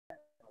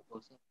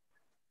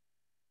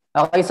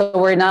Okay, so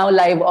we're now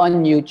live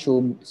on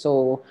YouTube.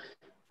 So,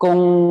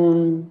 kung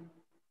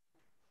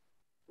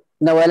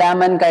nawala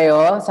man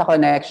kayo sa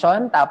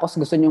connection, tapos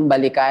gusto nyong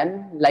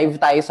balikan, live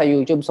tayo sa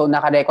YouTube, so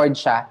naka-record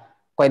siya,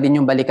 pwede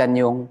nyong balikan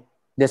yung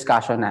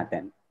discussion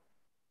natin.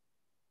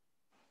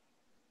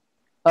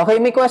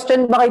 Okay, may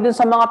question ba kayo dun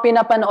sa mga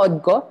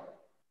pinapanood ko?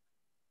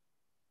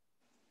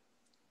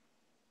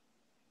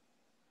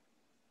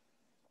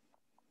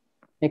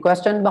 May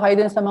question ba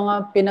kayo dun sa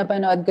mga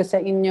pinapanood ko sa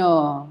inyo?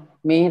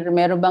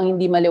 Meron bang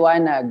hindi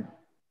maliwanag?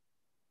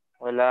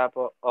 Wala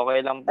po. Okay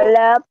lang po.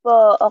 Wala po.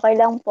 Okay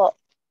lang po.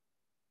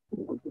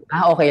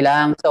 Okay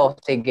lang. So,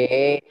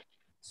 sige.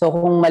 So,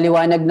 kung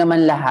maliwanag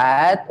naman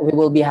lahat, we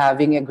will be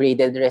having a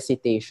graded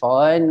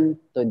recitation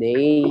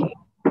today.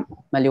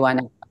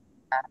 Maliwanag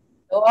pala.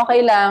 So, okay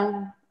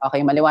lang.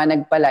 Okay,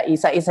 maliwanag pala.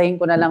 Isa-isahin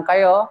ko na lang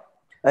kayo.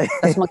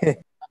 Tapos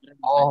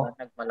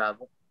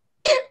Nagmalabo.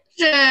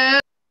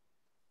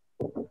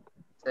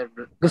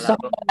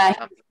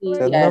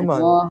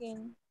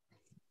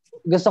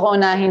 Gusto ko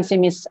unahin si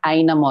Miss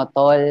Aina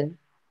Motol.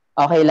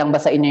 Okay lang ba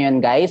sa inyo yun,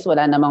 guys?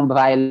 Wala namang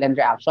violent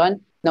reaction.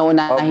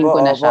 Naunahin ko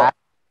na siya.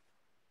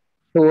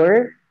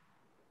 Sure?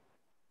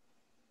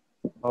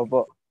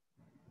 Opo.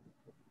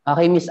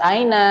 Okay, Miss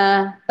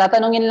Aina,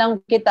 tatanungin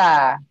lang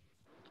kita.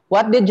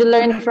 What did you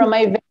learn from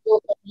my video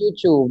on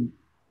YouTube?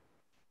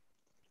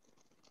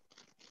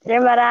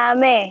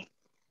 Marami.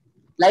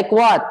 Like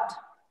what?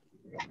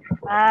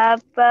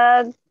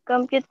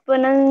 Pag-compute po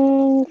ng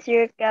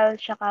circle,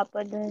 tsaka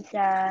po dun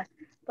sa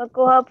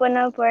pagkuha po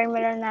ng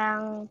formula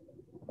ng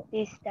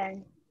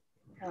distance.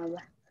 Tama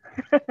ba?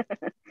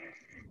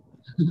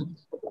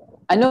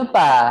 Ano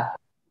pa?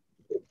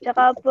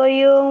 Tsaka po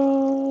yung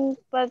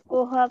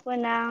pagkuha po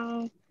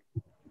ng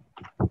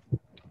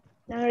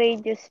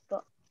radius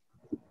po.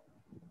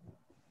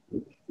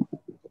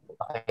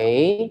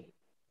 Okay.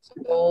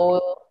 So,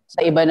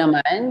 sa iba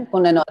naman,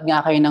 kung nanood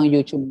nga kayo ng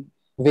YouTube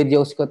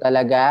videos ko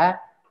talaga,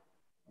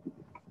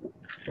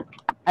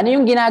 ano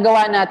yung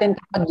ginagawa natin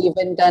kapag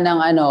given ka ng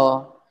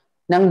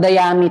ng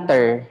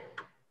diameter?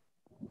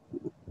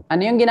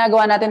 Ano yung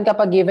ginagawa natin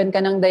kapag given ka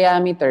ng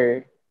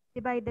diameter?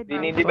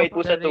 Dinidivide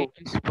po sa 2.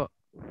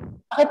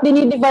 Bakit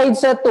dinidivide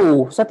sa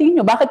 2? Sa tingin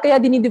nyo, bakit kaya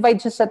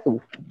dinidivide siya sa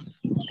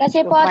 2?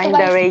 Kasi po, find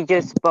the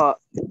radius po.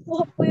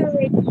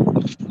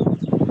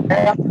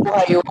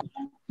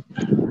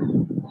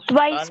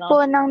 Twice po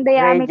ng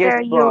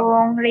diameter Radius po.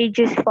 yung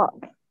radius po.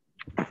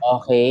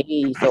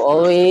 Okay, so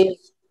always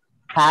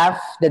half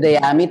the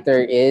diameter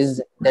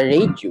is the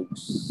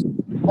radius.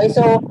 Okay,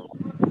 so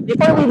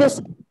before we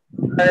discuss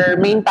our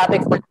main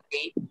topic for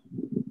today,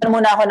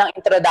 muna ako ng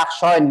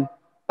introduction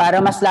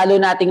para mas lalo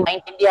nating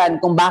maintindihan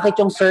kung bakit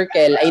yung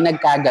circle ay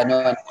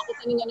nagkaganon. Bakit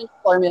yung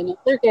formula ng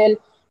circle,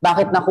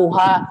 bakit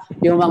nakuha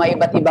yung mga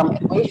iba't ibang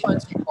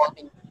equations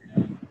involving.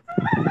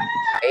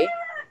 Okay?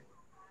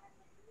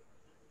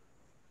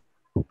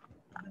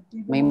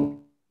 May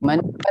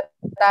manukat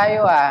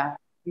tayo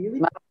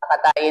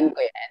makakatayin ko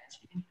yan.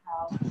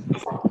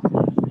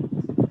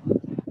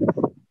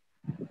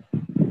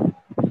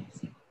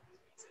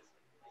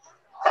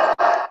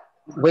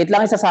 Wait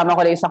lang, isasama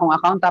ko lang isa kong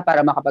account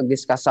para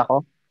makapag-discuss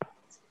ako.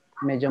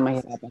 Medyo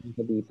mahirapan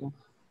ako dito.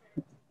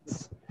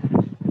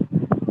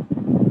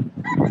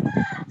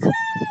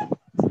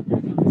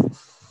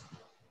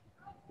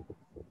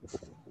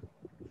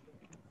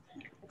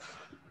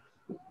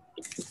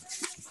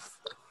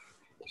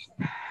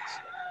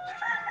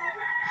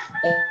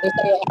 If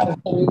you have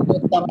to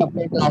mute some of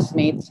your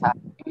classmates,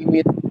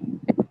 mute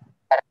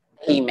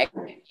Himek.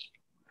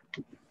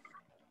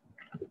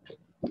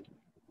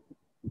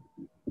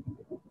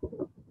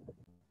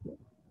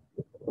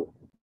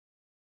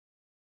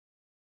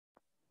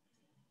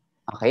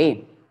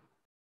 Okay.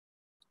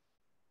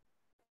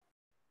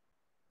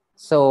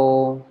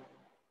 So,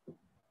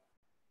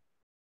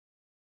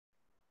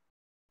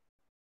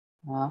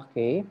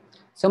 okay.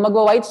 So,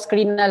 magwa-white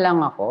screen na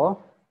lang ako.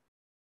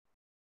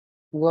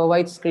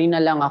 Magwa-white screen na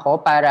lang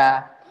ako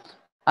para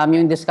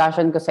yung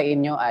discussion ko sa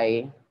inyo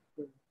ay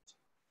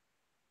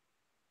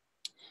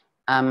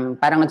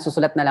parang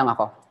nagsusulat na lang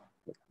ako.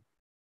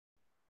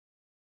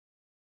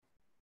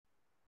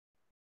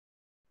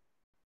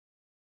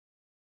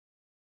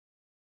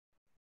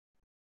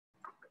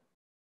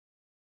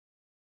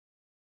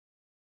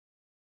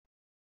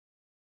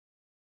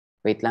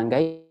 Wait lang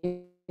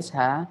guys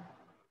ha.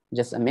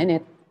 Just a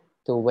minute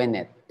to win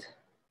it.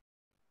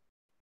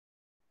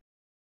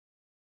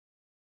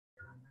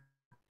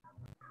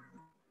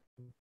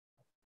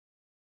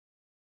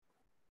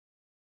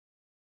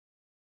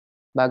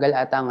 Bagal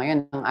ata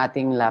ngayon ang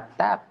ating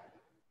laptop.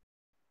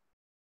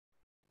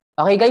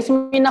 Okay guys,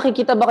 may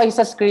nakikita ba kayo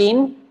sa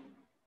screen?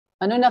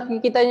 Ano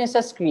nakikita niyo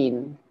sa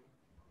screen?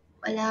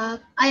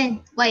 Wala. Ayun,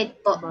 white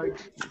po.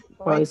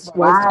 White.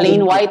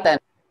 Plain white.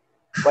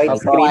 White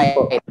screen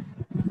po. Okay.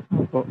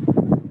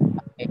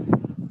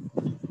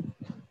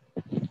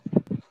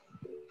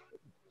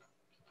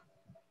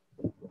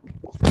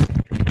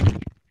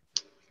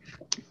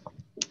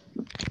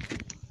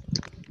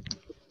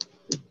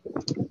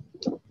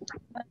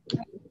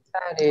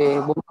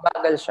 nangyari?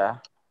 Bumabagal siya.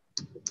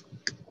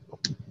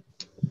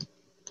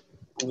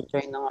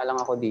 Mag-join na nga lang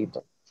ako dito.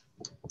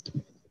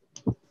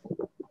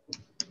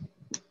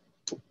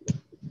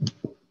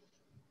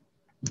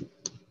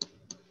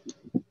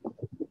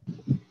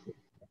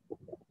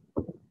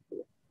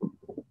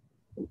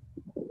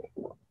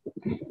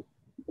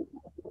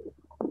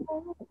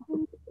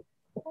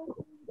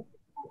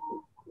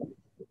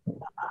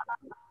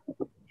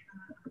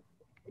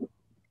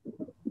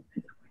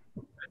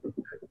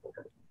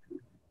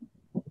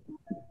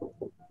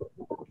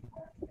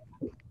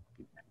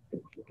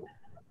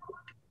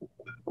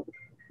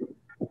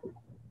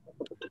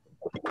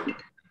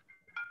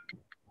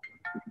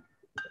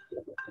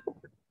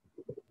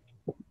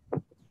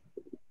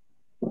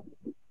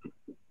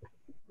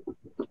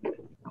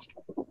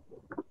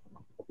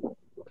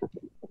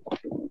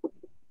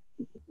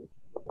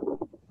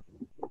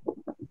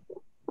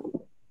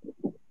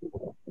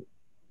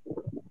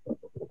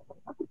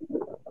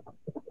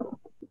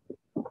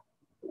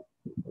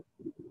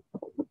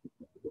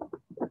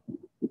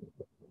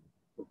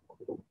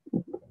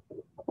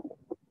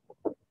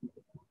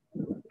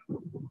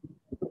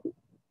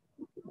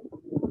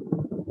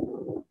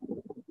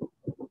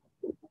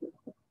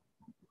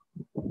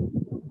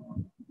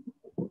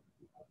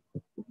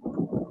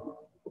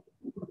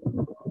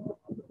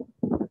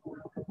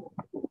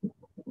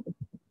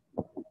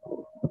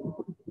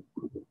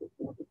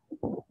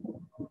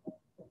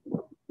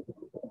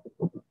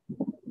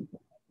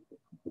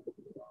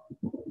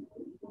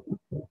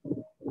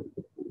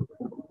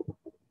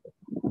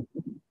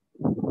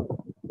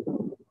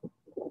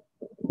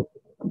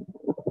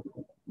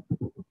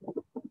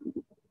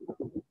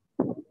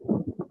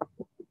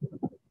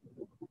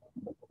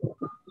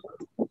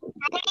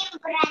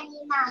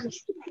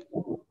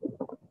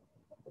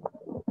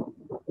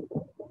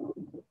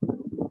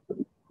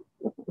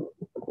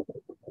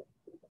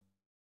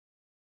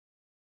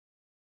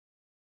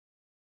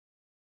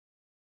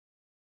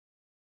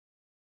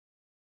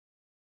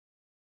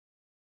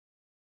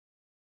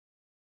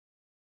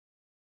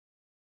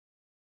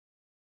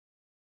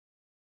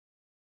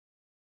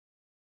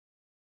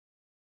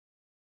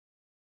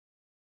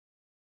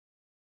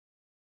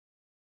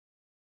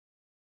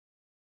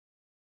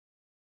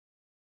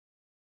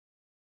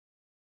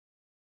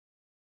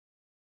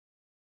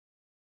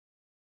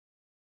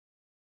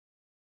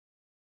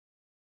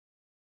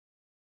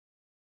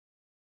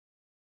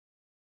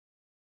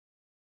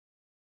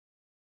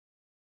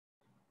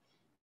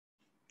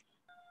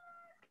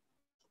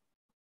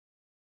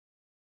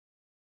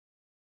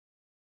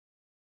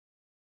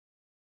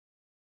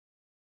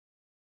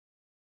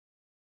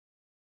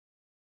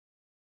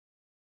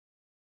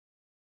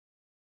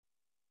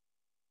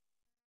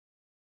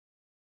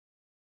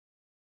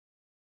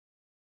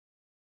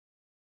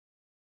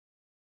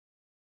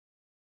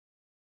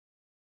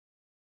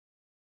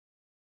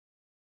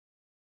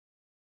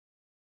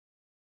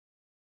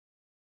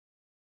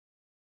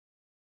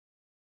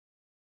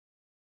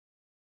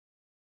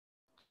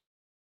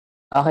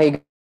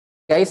 Okay,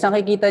 guys,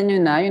 nakikita nyo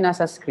na yung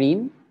nasa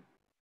screen?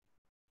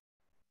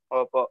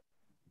 Opo.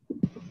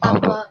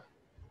 Opo.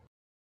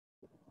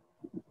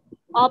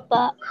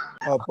 Opo.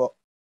 Opo.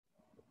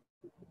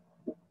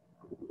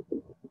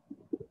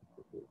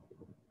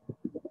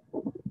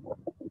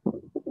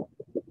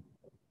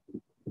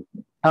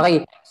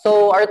 Okay,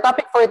 so our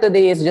topic for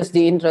today is just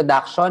the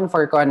introduction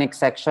for conic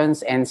sections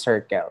and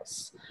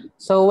circles.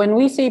 So when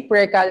we say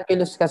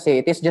pre-calculus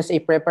kasi, it is just a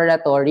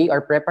preparatory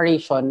or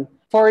preparation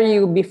for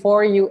you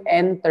before you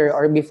enter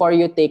or before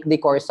you take the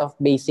course of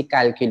basic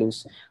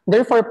calculus.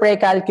 Therefore,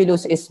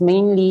 pre-calculus is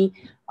mainly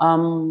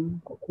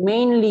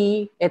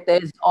it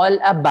is all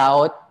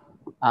about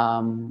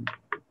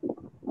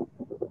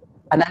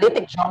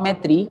analytic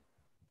geometry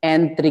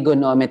and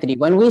trigonometry.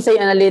 When we say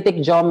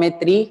analytic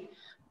geometry,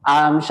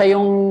 siya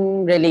yung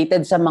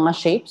related sa mga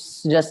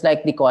shapes, just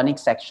like the conic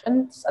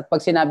sections. At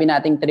pag sinabi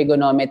nating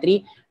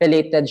trigonometry,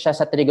 related siya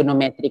sa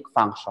trigonometric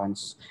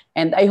functions.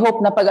 And I hope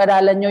na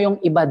pag-aralan nyo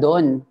yung iba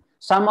doon.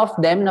 Some of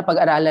them, na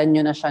pag-aralan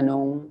nyo na siya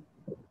nung,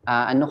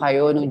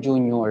 nung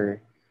junior.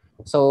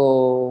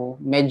 So,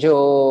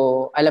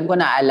 medyo, alam ko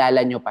naaalala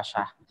nyo pa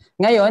siya.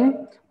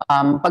 Ngayon,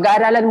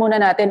 pag-aaralan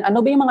muna natin,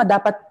 ano ba yung mga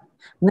dapat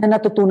na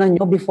natutunan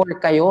nyo before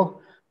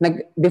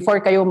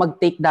kayo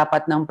mag-take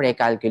dapat ng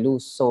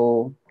pre-calculus.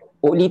 So,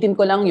 ulitin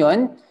ko lang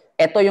yon.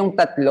 Ito yung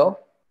tatlo.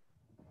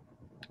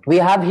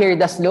 We have here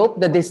the slope,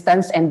 the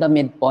distance, and the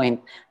midpoint.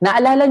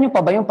 Naalala nyo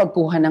pa ba yung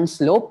pagkuha ng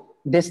slope,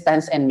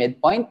 distance, and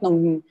midpoint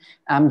nung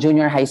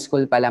junior high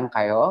school pa lang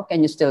kayo?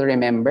 Can you still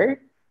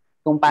remember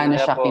kung paano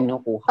siya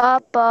kinukuha?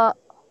 Opo.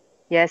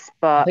 Yes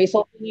po. Okay,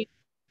 so sabi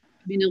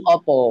ng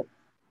opo.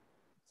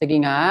 Sige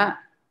nga.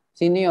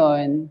 Sino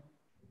yun?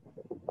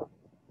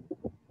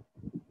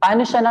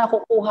 Paano siya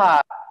nakukuha?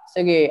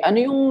 Sige, ano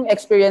yung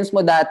experience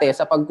mo dati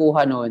sa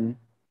pagkuha nun?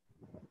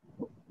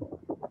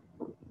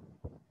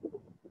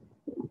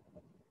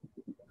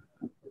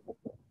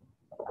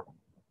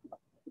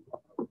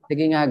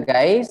 Sige nga,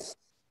 guys.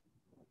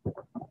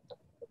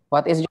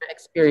 What is your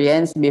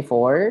experience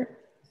before?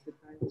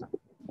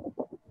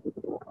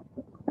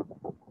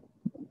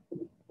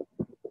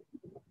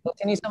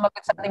 Sino yung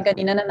sumagot sa atin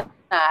kanina na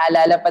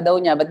naaalala pa daw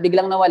niya? Ba't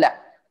biglang nawala?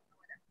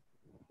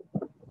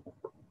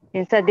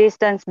 Yung sa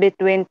distance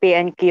between P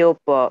and Q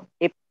po,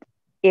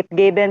 if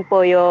given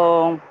po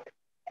yung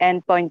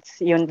endpoints,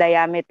 yung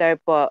diameter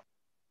po,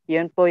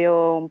 yun po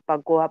yung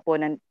pagkuha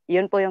po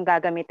yun po yung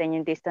gagamitin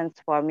yung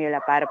distance formula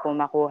para po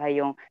makuha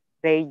yung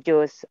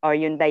radius or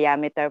yung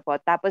diameter po.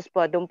 Tapos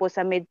po, dun po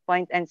sa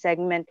midpoint and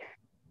segment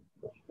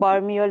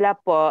formula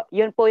po,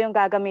 yun po yung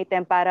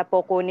gagamitin para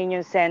po kunin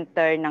yung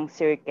center ng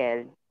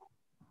circle.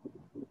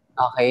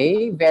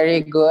 Okay, very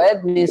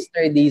good,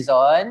 Mr.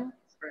 Dizon.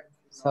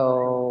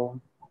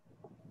 So,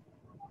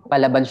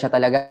 palaban siya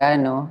talaga,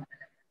 no?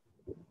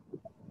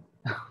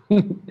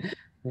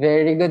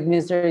 Very good,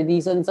 Mr.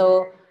 Dizon.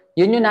 So,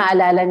 yun yung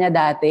naalala niya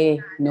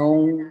dati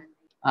nung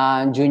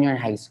junior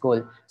high school.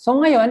 So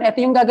ngayon,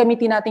 ito yung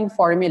gagamitin nating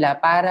formula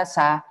para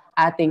sa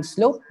ating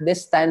slope,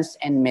 distance,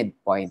 and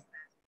midpoint.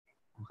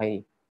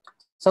 Okay.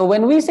 So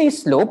when we say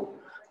slope,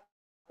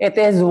 it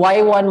is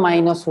y1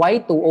 minus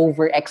y2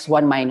 over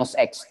x1 minus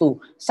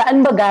x2.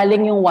 Saan ba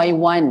galing yung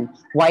y1,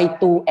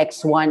 y2,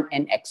 x1,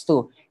 and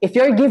x2? If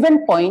you're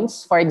given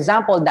points, for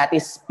example, that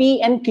is P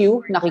and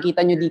Q,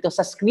 nakikita nyo dito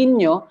sa screen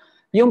nyo,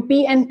 yung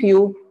P and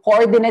Q,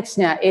 coordinates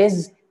niya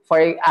is for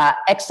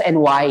x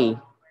and y.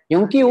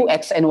 Yung Q,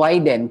 x and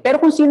y din.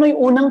 Pero kung sino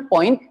yung unang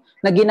point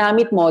na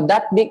ginamit mo,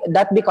 that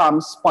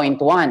becomes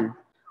point 1.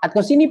 At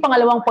kung sino yung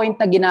pangalawang point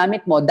na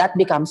ginamit mo, that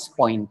becomes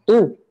point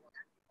 2.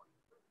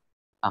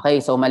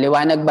 Okay, so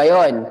maliwanag ba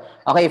yun?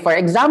 Okay, for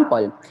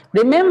example,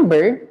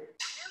 remember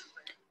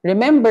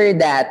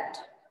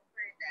that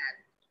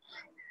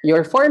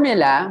your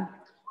formula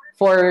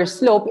for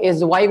slope is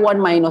y1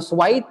 minus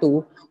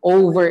y2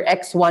 over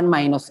x1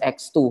 minus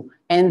x2.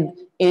 And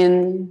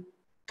in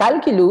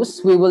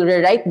calculus, we will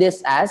rewrite this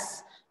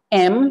as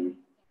m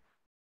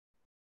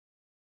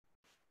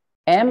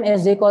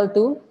is equal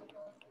to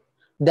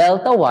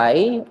delta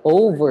y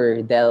over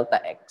delta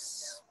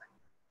x.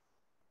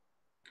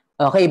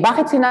 Okay,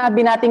 bakit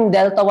sinabi nating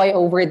delta y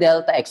over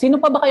delta x? Sino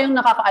pa ba kayong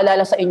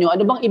nakakaalala sa inyo?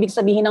 Ano bang ibig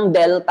sabihin ng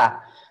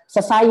delta? Sa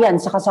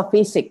science, saka sa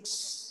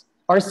physics,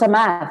 or sa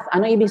math,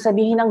 ano ibig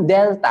sabihin ng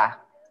delta?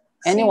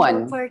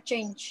 Anyone? Symbol for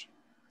change.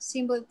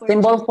 Symbol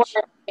for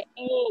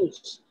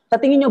change.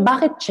 Sa tingin nyo,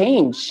 bakit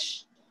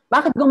change?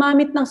 Bakit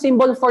gumamit ng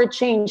symbol for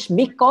change?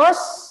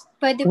 Because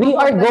we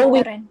are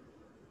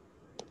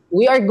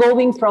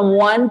going from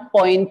one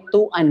point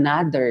to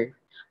another.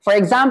 For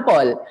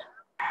example,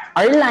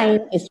 our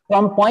line is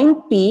from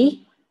point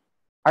P.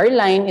 Our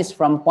line is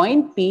from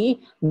point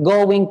P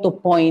going to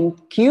point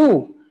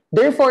Q.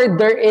 Therefore,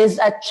 there is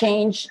a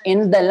change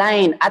in the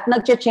line. At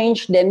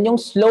nag-change din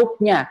yung slope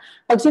niya.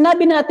 Pag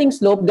sinabi nating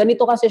slope,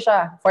 ganito kasi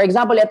siya. For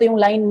example, ito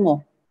yung line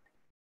mo.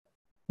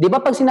 Di ba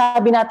pag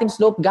sinabi nating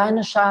slope, gaano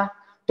siya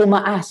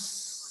tumaas?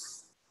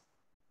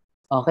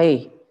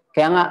 Okay.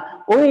 Kaya nga,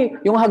 uy,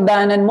 yung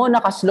hagdanan mo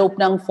nakaslope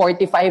ng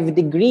 45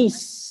 degrees.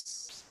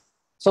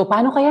 So,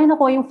 paano kaya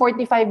nakuha yung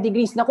 45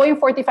 degrees? Nakuha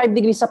yung 45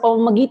 degrees sa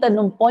pamamagitan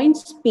ng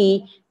points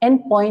P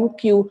and point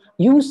Q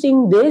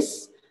using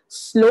this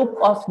slope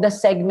of the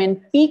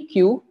segment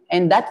PQ,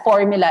 and that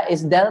formula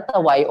is delta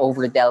y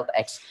over delta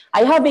x.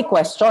 I have a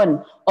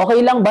question. Okay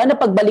lang ba na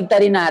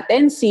pagbaligtarin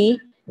natin si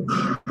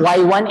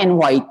y1 and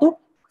y2?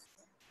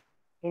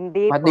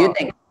 Hindi What po. do you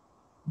think?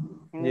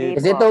 Hindi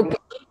Is it po.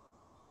 okay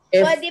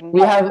if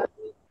we have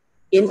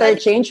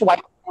interchange y1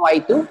 and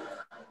y2?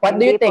 What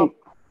do you think?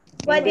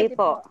 Hindi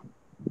po.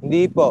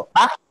 Hindi po.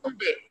 Bakit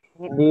hindi?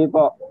 Hindi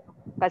po.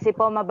 Kasi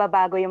po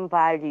mababago yung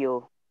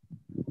value.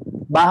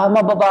 Baka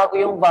mababago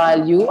yung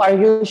value. Are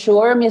you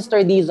sure, Mr.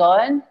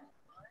 Dizon?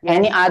 Yes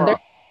Any po. other?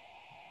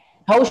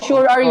 How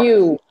sure are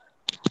you?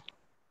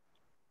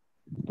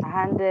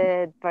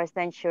 100%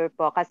 sure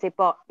po. Kasi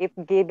po, if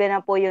given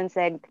na po yung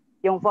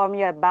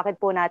formula,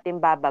 bakit po natin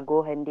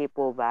babaguhin, hindi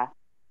po ba?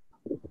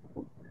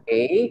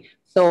 Okay.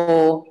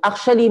 So,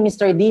 actually,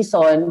 Mr.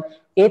 Dizon,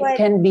 it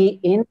can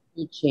be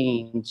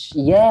interchange.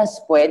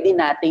 Yes, pwede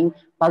nating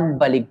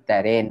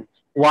pagbaligtarin.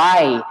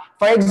 Why?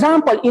 For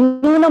example,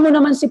 inuna mo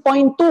naman si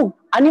point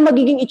 2. Ano yung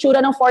magiging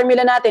itsura ng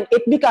formula natin?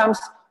 It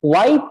becomes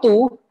y2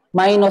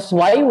 minus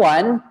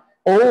y1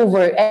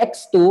 over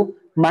x2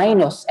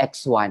 minus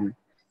x1.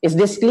 Is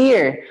this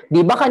clear?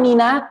 Di ba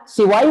kanina,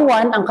 si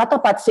y1 ang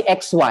katapat si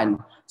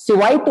x1. Si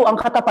y2 ang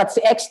katapat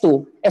si x2.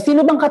 Eh,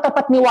 sino bang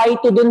katapat ni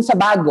y2 dun sa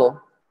bago?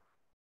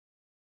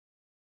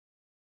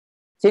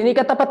 Sino yung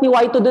katapat ni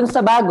y2 dun sa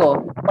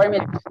bago?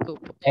 Formula.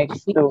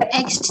 X2.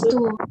 X2.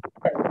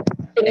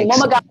 Tingin mo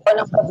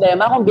magkakaroon ng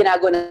problema kung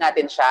binago na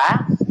natin siya?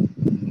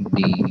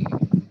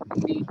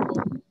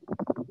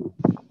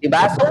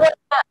 Diba? So,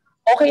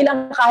 okay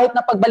lang kahit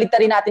na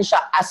pagbaligtarin natin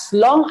siya as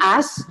long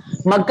as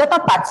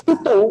magkatapat si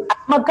 2 at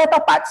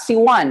magkatapat si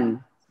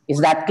 1. Is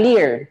that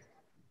clear?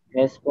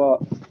 Yes po.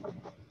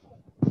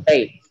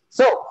 Okay.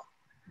 So,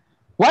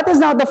 what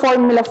is now the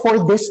formula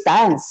for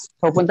distance?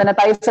 So, punta na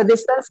tayo sa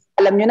distance.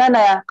 Alam nyo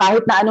na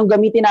kahit na anong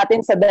gamitin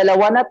natin sa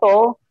dalawa na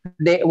to,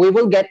 we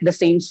will get the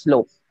same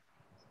slope.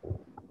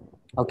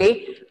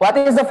 Okay? What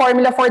is the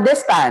formula for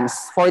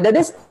distance? For the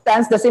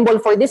distance, the symbol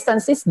for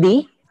distance is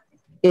D.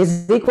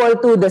 is equal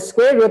to the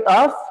square root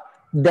of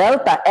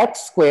delta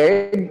x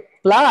squared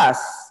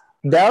plus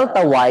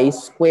delta y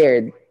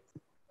squared.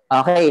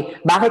 Okay,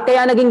 bakit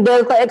kaya naging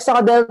delta x saka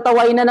delta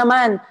y na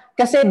naman?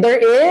 Kasi there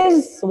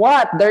is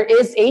what? There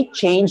is a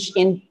change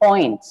in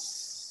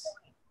points.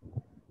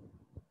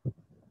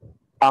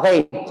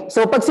 Okay,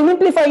 so pag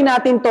simplify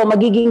natin to,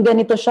 magiging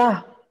ganito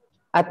siya.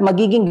 At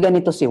magiging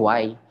ganito si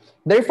y.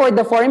 Therefore,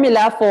 the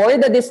formula for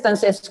the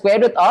distance is square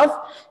root of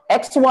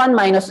x1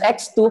 minus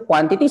x2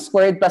 quantity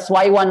squared plus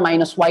y1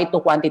 minus y2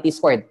 quantity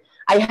squared.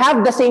 I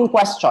have the same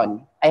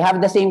question. I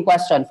have the same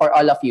question for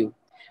all of you.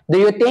 Do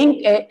you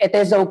think it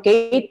is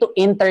okay to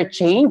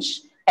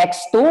interchange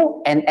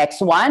x2 and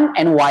x1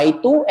 and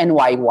y2 and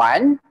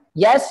y1?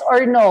 Yes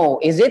or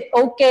no? Is it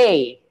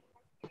okay?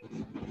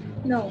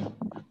 No.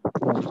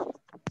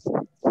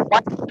 Why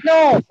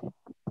no?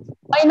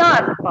 Why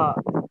not?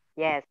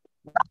 Yes.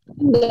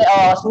 Hindi.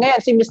 Ngayon,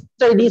 si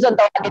Mr. Dizon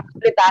tawagin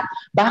ulit ha.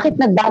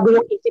 Bakit nagbago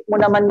yung isip mo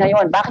naman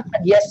ngayon? Bakit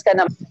nag-yes ka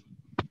naman?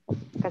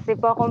 Kasi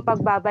po kung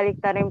pagbabalik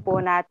na rin po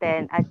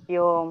natin at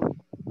yung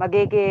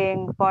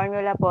magiging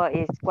formula po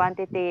is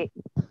quantity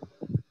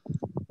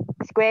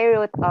square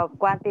root of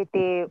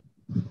quantity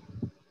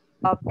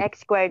of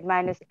x squared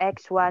minus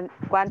x1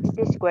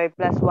 quantity squared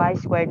plus y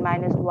squared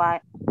minus y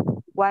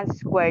 1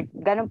 squared.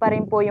 Ganun pa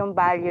rin po yung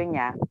value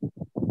niya.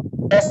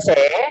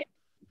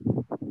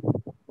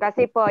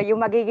 Kasi po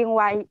yung magiging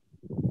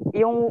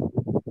yung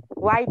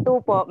y2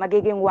 po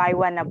magiging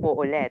y1 na po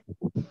ulit.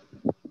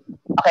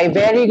 Okay,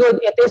 very good.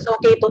 It is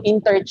okay to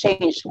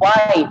interchange.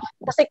 Why?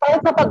 Kasi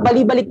kahit na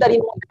pagbali-balik na rin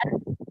mo yan,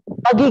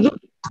 magiging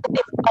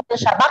positive pa rin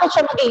siya. Bakit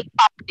siya magiging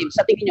positive?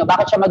 Sa tingin nyo,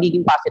 bakit siya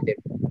magiging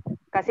positive?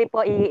 Kasi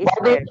po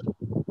i-square.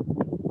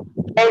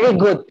 Very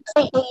good.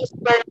 Kasi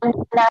i-square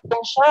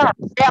natin siya.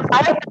 Kaya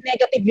kahit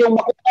negative yung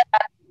makuha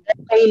natin,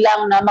 okay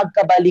lang na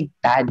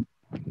magkabaligtad.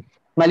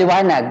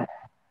 Maliwanag.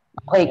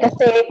 Okay,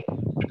 kasi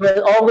it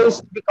will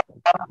always become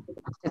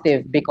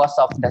positive because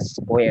of the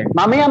square.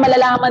 Mamaya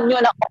malalaman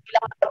nyo na okay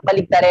lang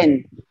magbaligtarin.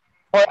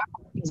 For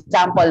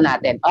example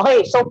natin.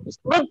 Okay, so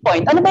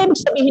midpoint. Ano ba ibig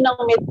sabihin ng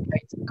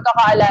midpoint?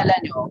 Pagkakaalala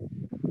nyo?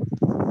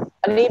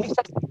 Ano ibig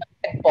sabihin ng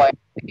midpoint?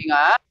 Sige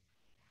nga.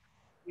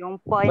 Yung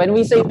point. When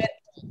we say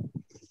midpoint,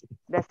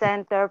 the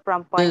center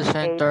from point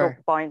A to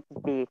point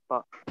B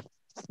po.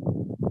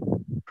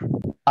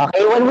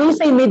 Okay, when we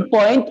say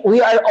midpoint, we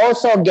are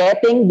also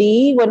getting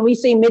the,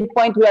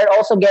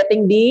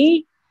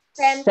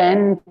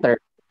 center.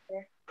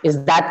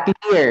 Is that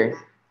clear?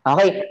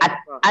 Okay, at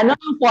ano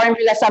ang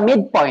formula sa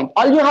midpoint?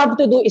 All you have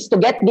to do is to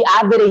get the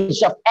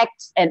average of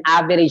x and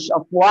average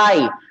of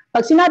y.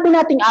 Pag sinabi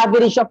nating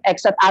average of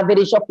x at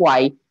average of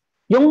y,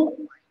 yung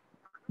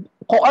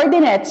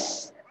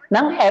coordinates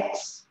ng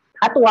x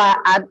at y,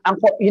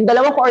 yung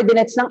dalawang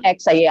coordinates ng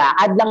x ay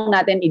i-add lang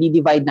natin,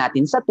 i-divide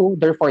natin sa 2.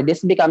 Therefore,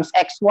 this becomes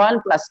x1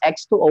 plus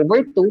x2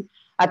 over 2.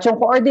 At yung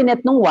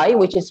coordinate ng y,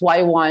 which is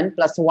y1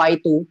 plus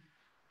y2,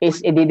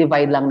 is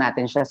i-divide lang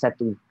natin siya sa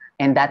 2.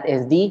 And that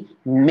is the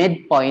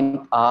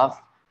midpoint of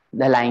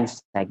the line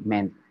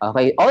segment.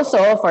 Okay. Also,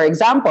 for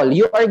example,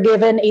 you are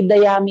given a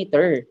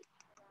diameter.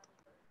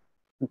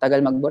 Ang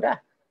tagal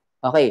magbura.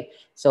 Okay.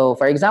 So,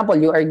 for example,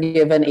 you are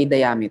given a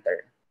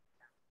diameter.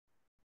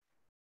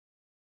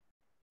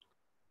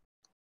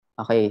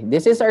 Okay,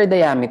 this is our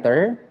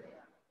diameter.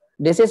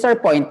 This is our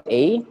point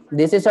A.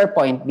 This is our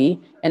point B.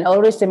 And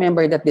always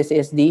remember that this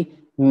is the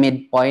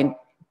midpoint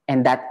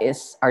and that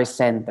is our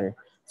center.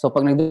 So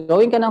pag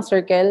nag-drawing ka ng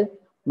circle,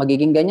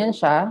 magiging ganyan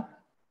siya.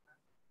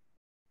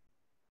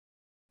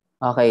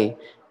 Okay,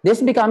 this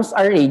becomes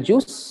our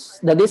radius.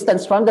 The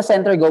distance from the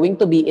center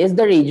going to B is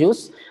the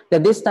radius. The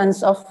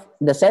distance of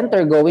the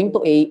center going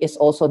to A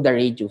is also the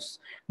radius.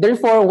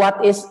 Therefore,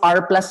 what is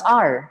R plus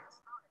R?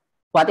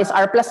 What is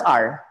R plus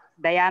R?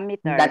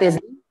 Diameter. That is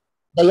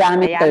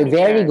diameter.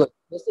 Very good.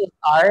 This is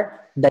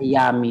our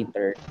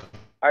diameter.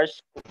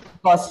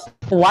 Because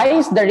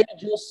twice the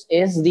radius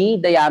is the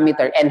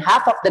diameter and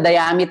half of the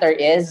diameter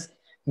is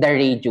the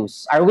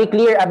radius. Are we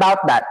clear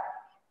about that?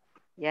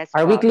 Yes.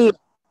 Are we clear?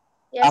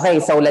 Yes, okay,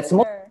 so let's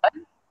move on.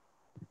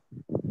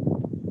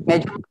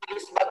 Medyo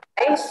mabilis ba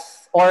guys?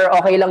 Or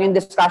okay lang yung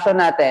discussion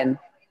natin?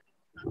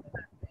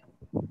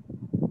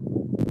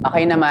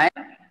 Okay naman?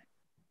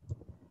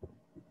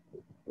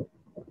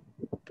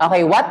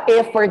 Okay, what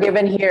if we're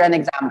given here an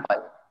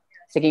example?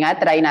 Sige nga,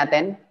 try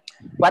natin.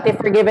 What if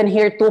we're given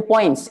here 2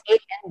 points, A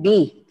and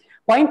B?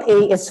 Point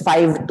A is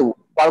 5, 2,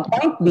 while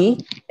point B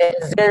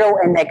is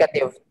 0 and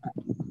negative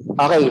 2.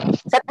 Okay,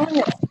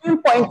 sabihin nyo, sino yung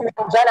point 1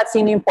 dyan at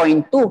sino yung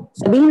point 2?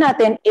 Sabihin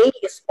natin, A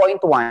is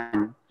point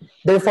 1,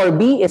 therefore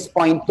B is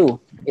point 2.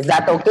 Is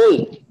that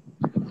okay?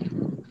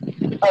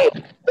 Okay,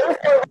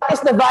 therefore, what is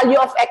the value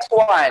of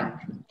x1?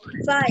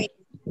 5.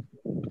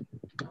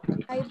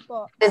 5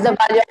 po. What is the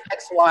value of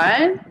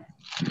x1?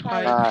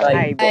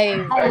 5.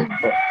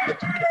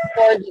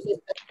 Therefore, this is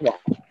x1.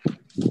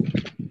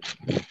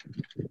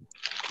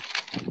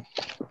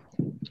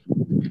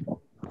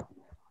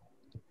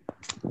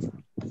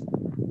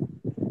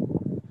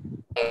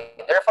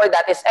 Okay, therefore,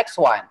 that is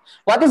x1.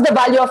 What is the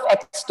value of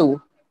x2?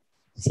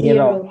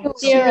 Zero.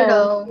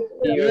 Zero.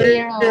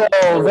 Very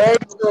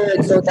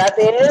good. So that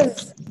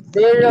is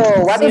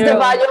 0. What is the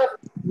value of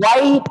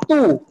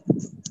y2?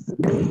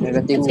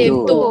 Negative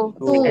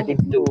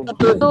Negative 2.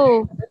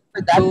 For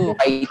that,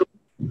 y2.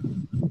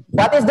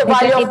 What is the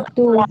value of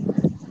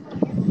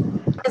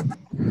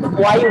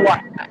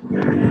y1?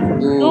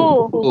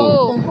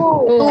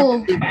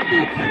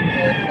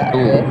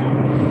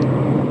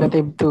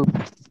 2.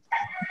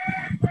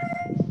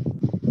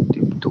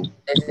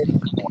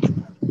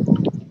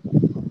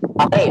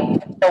 Okay,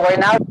 so we're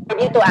now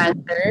ready to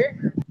answer.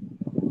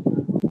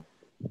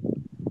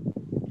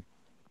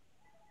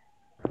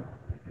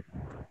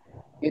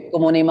 Mute ko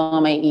muna yung mga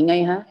may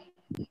ingay, ha?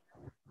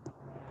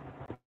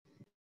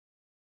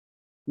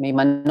 May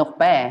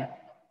manok pa eh.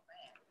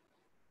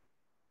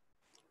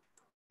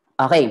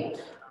 Okay,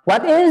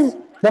 what is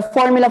the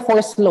formula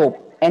for slope?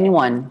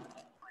 Anyone?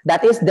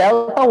 That is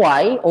delta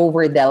y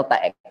over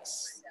delta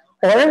x.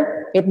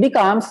 Or it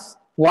becomes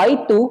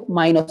y2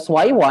 minus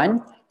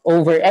y1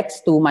 over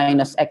x2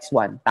 minus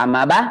x1.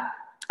 Tama ba?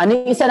 Ano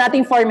yung isa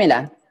nating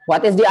formula?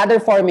 What is the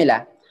other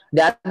formula?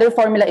 The other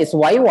formula is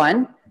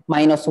y1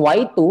 minus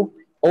y2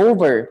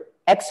 over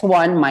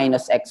x1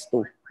 minus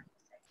x2.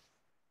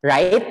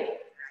 Right?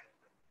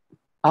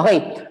 Okay,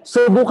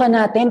 subukan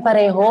natin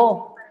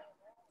pareho.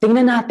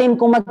 Tingnan natin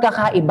kung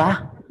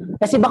magkakaiba.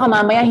 Kasi baka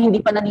mamaya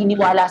hindi pa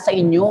naniniwala sa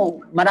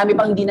inyo. Marami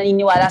pang hindi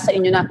naniniwala sa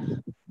inyo na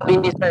sabi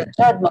ni Sir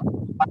Judd,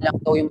 magpapalang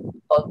daw yung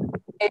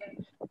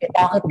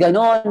bakit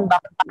ganon?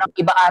 Bakit parang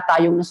iba ata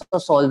yung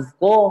nasa-solve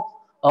ko?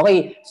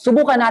 Okay,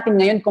 subukan natin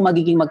ngayon kung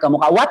magiging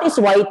magkamukha. What is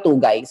y2,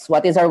 guys?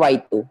 What is our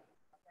y2?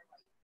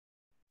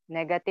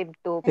 Negative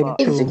 2 po.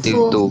 Negative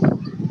 2.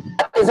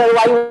 What is our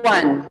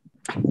y1?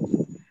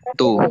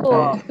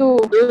 2.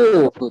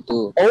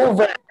 2.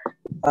 Over.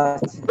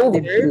 X2.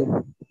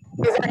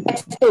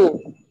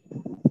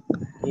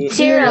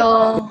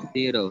 0.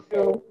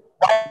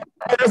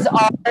 What is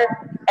our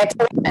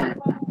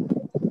x1?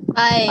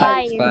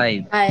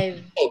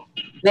 5.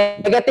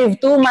 Negative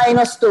 2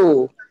 minus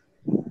 2.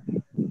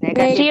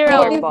 Negative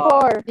 4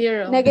 po.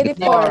 0. Negative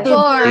 4.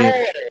 4.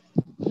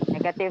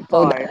 Negative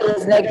So 4. that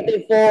is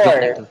negative 4.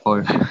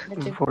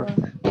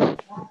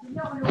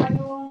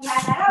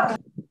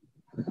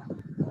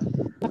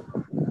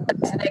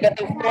 That's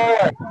negative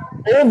 4.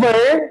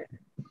 Over.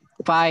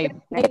 5.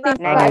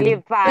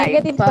 Negative 5.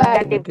 Negative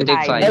 5.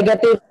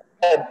 Negative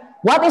 5.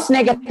 What is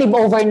negative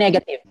over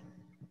negative?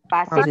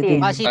 Positive.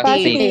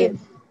 Positive.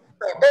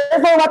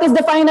 Therefore, what is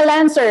the final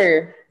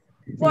answer?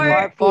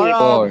 4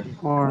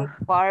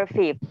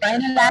 fifth.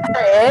 Final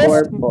answer is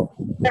 4 po.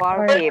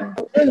 4 fifth.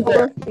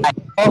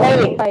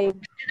 okay. 5.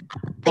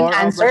 Yung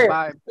answer.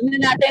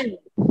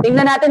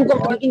 Tingnan natin kung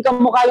magiging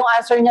kamukha yung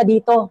answer niya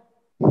dito.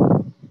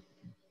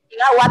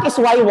 Tingnan, what is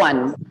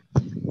y1?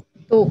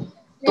 2.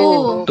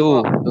 2.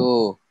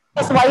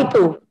 What is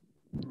y2?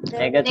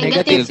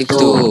 Negative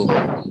 2.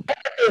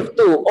 Negative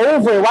 2.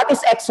 Over, what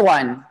is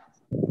x1?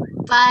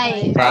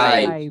 5.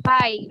 5.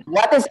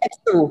 What is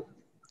x2?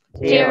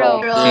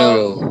 0.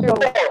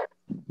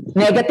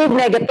 Negative,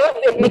 it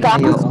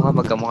becomes Ayoko nga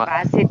magkamukha.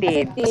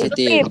 Positive.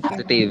 Positive.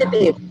 positive.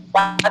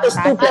 What is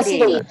 2 plus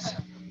 2?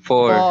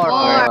 4.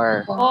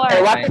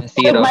 What is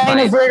 2 0.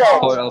 minus 0?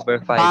 4 over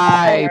 5.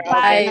 5.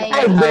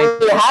 Do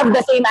you have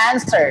the same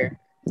answer?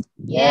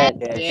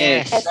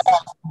 Yes.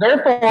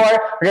 Therefore,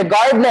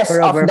 regardless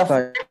of the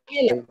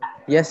formula,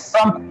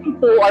 from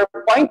point 2 or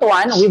point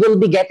 1, we will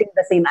be getting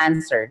the same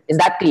answer. Is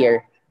that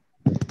clear?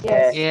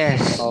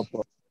 Yes.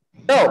 Opo.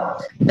 So,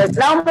 let's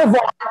now move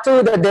on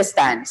to the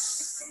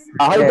distance.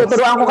 Okay, Yes.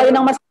 tuturuan ko kayo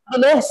ng mas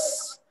mabilis.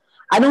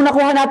 Anong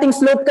nakuha nating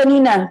slope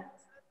kanina?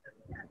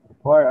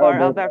 4 4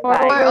 over over 4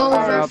 5.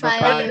 over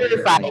 5,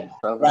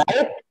 5.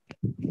 right?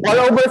 4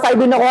 over 5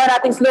 din nakuha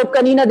nating slope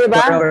kanina, di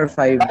ba? 4 over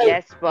 5.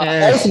 Yes po.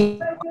 Guys,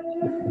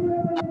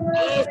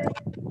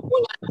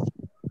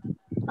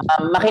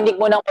 makinig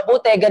mo ng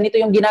mabuti. Ganito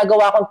yung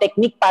ginagawa kong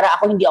technique para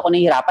hindi ako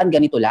nahihirapan.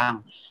 Ganito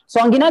lang. So,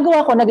 ang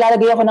ginagawa ko,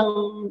 naglalagay ako ng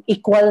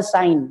equal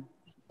sign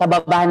sa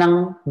baba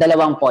ng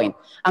 2 point.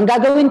 Ang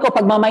gagawin ko,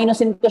 pag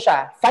maminusin ko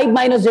siya, 5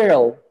 minus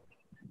 0,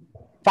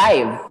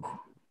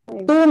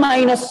 5. 2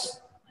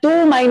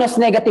 minus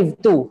negative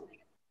 2.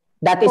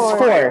 That is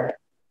 4.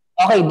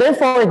 Okay,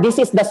 therefore, this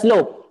is the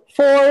slope.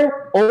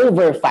 4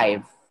 over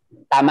 5.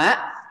 Tama?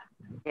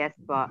 Yes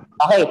po.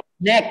 Okay,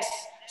 next.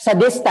 Sa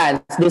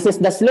distance, this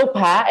is the slope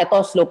ha.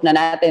 Ito, slope na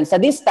natin.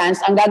 Sa distance,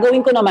 ang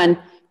gagawin ko naman,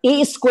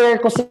 i-square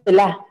ko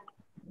sila.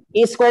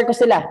 5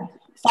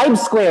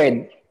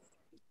 squared.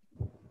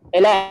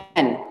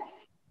 Ilan?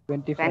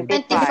 25.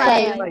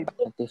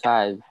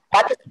 25.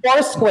 What is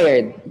 4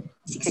 squared?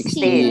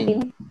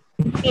 16.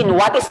 16.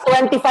 What is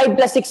 25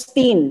 plus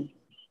 16?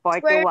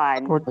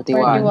 41.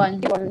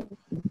 41.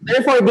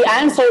 Therefore, the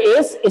answer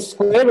is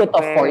square root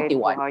of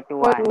 41.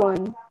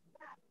 41.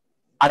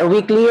 Are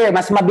we clear?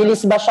 Mas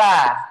mabilis ba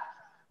siya?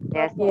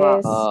 Yes po.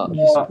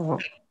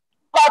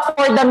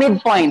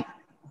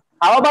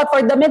 How about for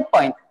the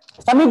midpoint?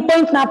 Sa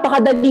midpoint,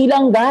 napakadali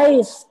lang,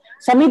 guys.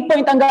 Sa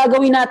midpoint, ang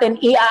gagawin natin,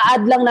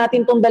 i-add lang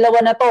natin tong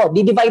dalawa na to.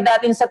 Di-divide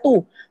natin sa 2.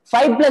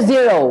 5 plus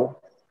 0.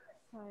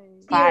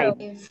 5.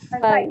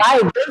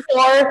 5.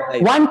 Therefore,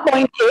 1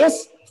 point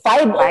is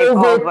 5 5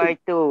 over over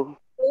 2.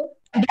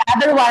 2. The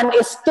other one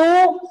is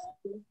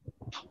 2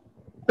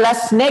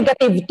 plus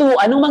negative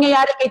 2. Anong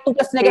mangyayari kay 2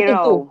 plus negative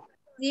 2?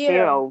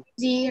 0.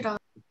 0.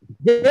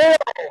 0.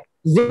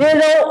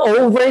 0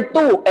 over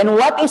 2. And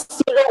what is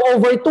 0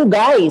 over 2,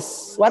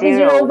 guys? What is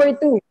 0 over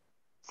 2?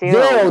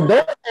 0.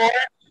 Therefore,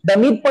 the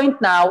midpoint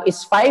now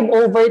is 5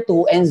 over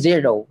 2 and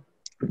 0.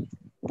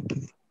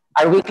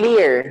 Are we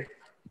clear?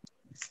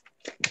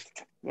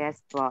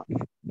 Yes po.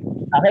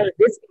 Okay,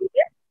 this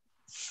clear?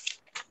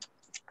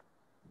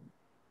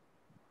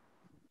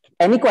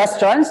 Any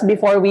questions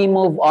before we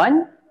move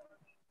on?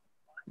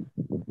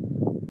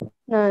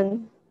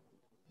 None.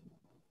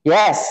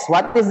 Yes,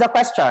 what is the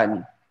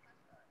question?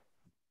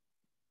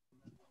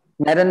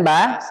 Meron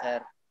ba?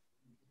 Sir.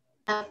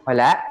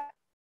 Wala?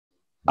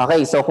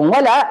 Okay, so kung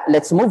wala,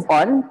 let's move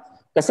on.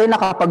 Kasi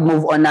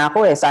nakapag-move on na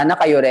ako eh. Sana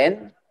kayo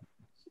rin.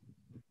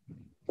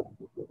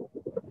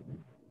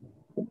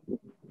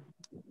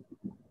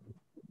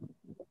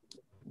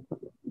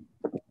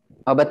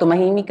 O, ba't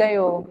tumahimik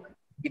kayo?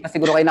 Hindi pa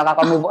siguro kayo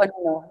nakaka-move on,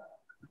 no?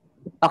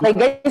 Okay,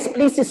 guys,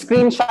 please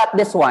screenshot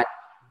this one.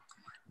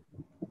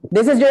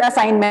 This is your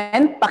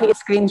assignment.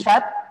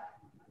 Paki-screenshot.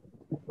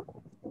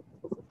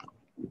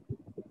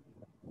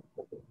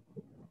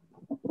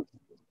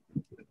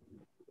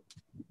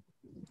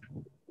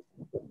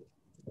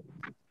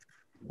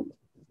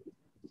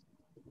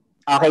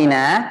 Okay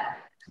na?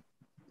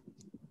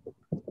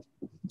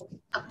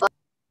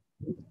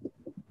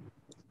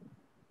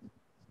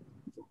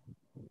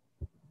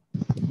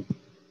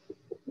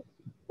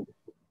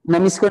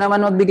 Na-miss ko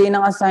naman magbigay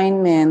ng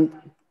assignment.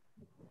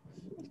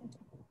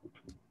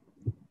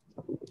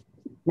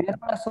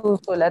 Meron na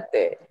susulat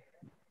eh.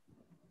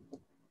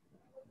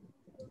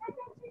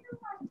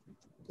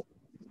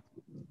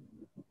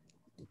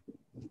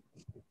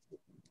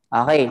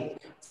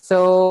 Okay.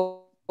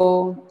 So,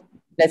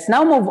 let's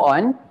now move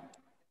on.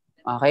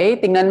 Okay.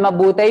 Tingnan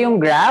mabuti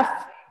yung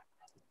graph.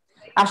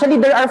 Actually,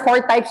 there are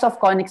 4 types of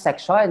conic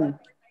section.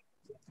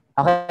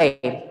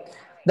 Okay.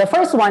 The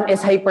first one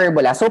is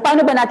hyperbola. So,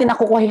 paano ba natin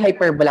nakukuha yung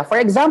hyperbola? For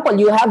example,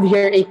 you have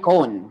here a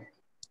cone.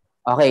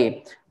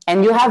 Okay.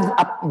 And you have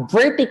a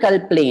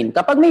vertical plane.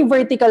 Kapag may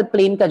vertical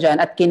plane ka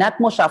dyan at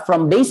kinat mo siya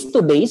from base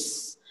to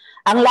base,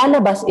 ang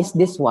lalabas is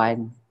this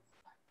one.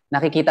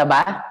 Nakikita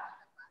ba?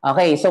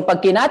 Okay, so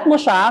pag kinat mo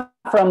siya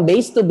from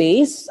base to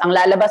base, ang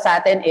lalabas sa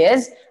atin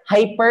is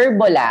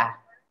hyperbola.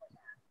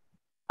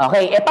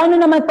 Okay, paano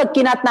naman pag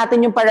kinat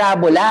natin yung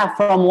parabola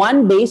from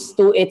one base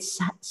to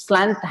its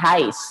slant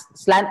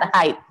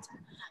height?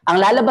 Ang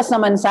lalabas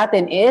naman sa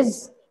atin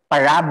is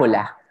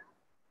parabola.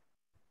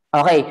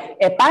 Okay,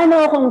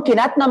 paano kung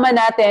kinat naman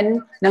natin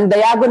ng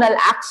diagonal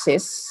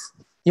axis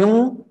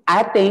yung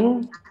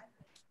ating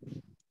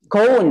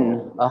cone?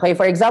 Okay,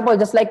 for example,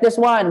 just like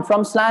this one,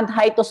 from slant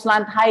height to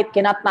slant height,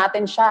 kinat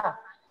natin siya.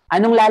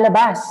 Anong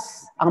lalabas?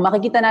 Ang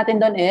makikita natin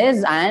doon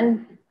is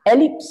an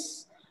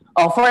ellipse.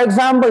 Oh, for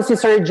example, si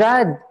Sir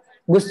Judd,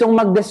 gustong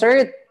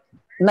mag-dessert,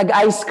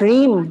 nag-ice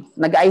cream.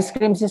 Nag-ice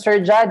cream si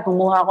Sir Judd,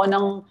 kumuha ko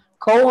ng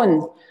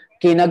cone.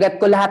 Kinagat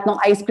ko lahat ng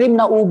ice cream,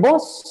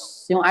 naubos.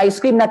 Yung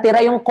ice cream, natira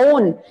yung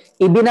cone.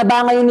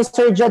 Ibinaba ngayon ni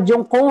Sir Judd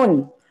yung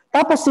cone.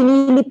 Tapos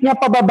sinilip niya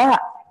pababa.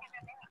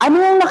 Ano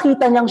yung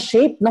nakita niyang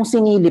shape nung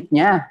sinilip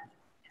niya?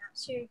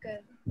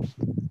 Circle.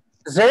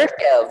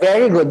 Circle.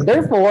 Very good.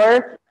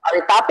 Therefore, our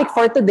topic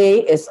for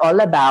today is all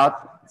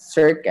about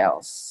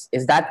circles.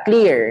 Is that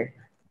clear?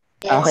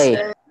 Yes, Okay.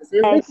 sir. This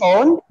is the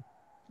cone.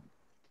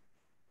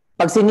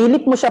 Pag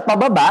sinilip mo siya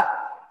pababa,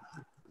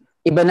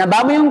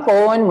 ibinaba mo yung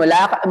cone,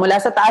 mula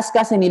sa taas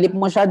ka, sinilip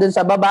mo siya dun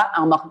sa baba,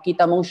 ang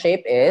makikita mong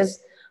shape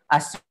is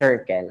a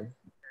circle.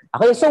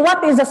 Okay, so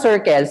what is a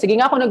circle? Sige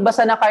nga, kung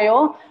nagbasa na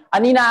kayo,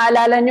 ano yung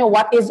naaalala nyo?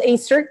 What is a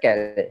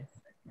circle?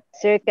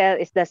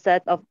 Circle is the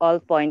set of all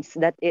points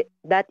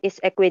that is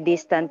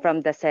equidistant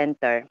from the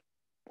center.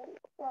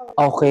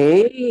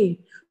 Okay.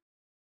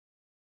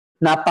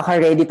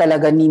 Napaka-ready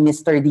talaga ni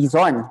Mr.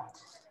 Dizon.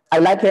 I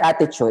like your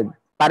attitude.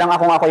 Parang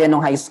ako yan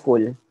nung high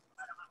school.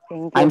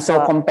 Thank you I'm so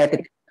po.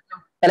 competitive.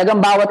 Talagang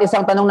bawat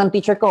isang tanong ng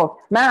teacher ko,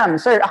 ma'am,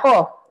 sir,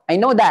 ako, I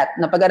know that.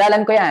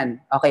 Napag-aralan ko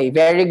yan. Okay,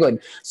 very good.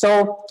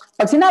 So,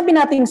 pag sinabi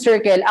nating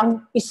circle,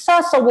 ang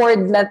isa sa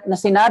word na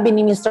sinabi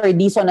ni Mr.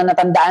 Dizon na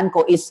natandaan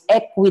ko is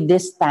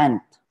equidistant.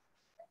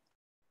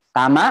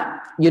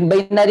 Tama? Yun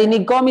ba yung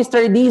narinig ko,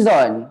 Mr.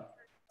 Dizon?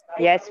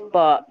 Yes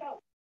po.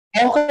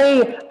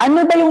 Okay,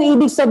 ano ba yung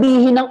ibig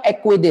sabihin ng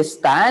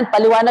equidistant?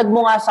 Paliwanag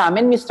mo nga sa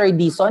amin, Mr.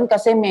 Dizon,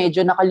 kasi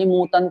medyo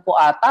nakalimutan ko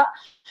ata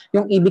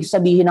yung ibig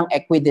sabihin ng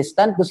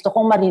equidistant. Gusto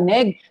kong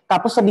marinig.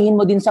 Tapos sabihin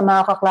mo din sa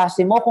mga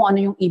kaklase mo kung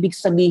ano yung ibig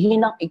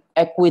sabihin ng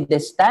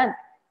equidistant.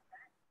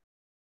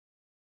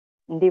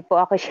 Hindi po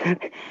ako sure.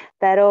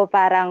 Pero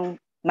parang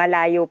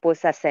malayo po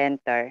sa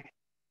center.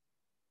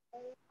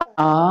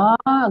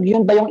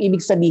 Yun ba yung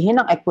ibig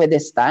sabihin ng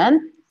equidistant?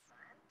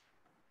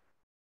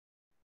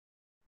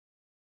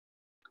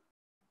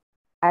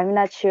 I'm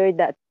not sure,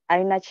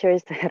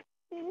 sir.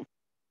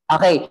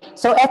 Okay,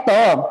 so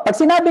eto, pag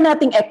sinabi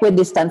nating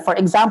equidistant, for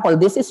example,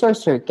 this is your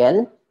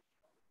circle.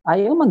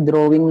 Ayaw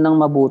mag-drawing ng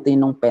mabuti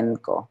nung pen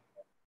ko.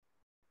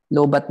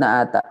 Lobat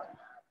na ata.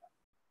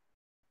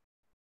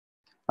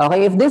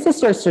 Okay, if this is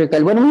your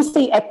circle, when we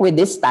say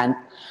equidistant,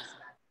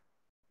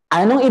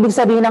 anong ibig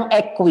sabihin ng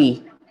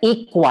equal?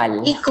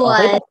 Equal.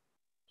 Okay?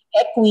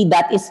 Equi,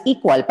 that is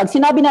equal. Pag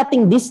sinabi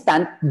nating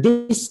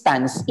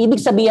distance, ibig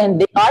sabihin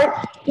they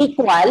are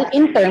equal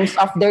in terms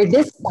of their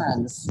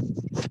distance.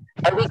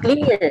 Are we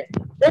clear?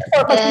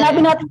 Therefore,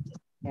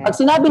 pag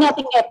sinabi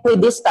nating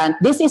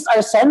equidistant, this is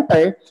our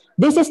center,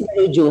 this is the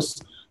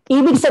radius.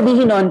 Ibig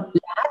sabihin nun,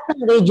 lahat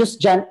ng radius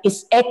dyan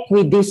is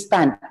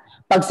equidistant.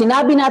 Pag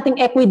sinabi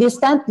nating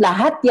equidistant,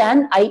 lahat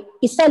yan ay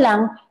isa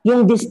lang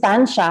yung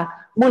distansya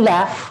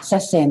mula sa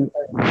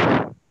center.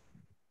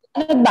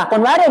 Ano ba?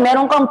 Kunwari,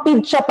 meron kang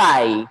pizza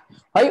pie.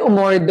 Ay,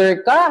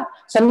 umorder ka.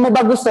 Saan mo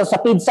ba gusto? Sa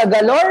Pizza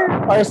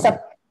Galore? Or sa,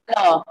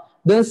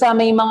 dun sa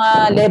may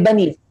mga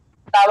Lebanese?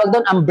 Tawag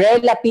doon,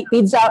 umbrella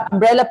pizza.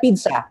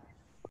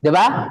 Di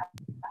ba?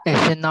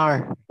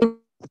 SNR.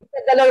 Pizza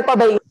Galore pa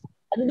ba?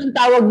 Ano bang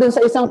tawag dun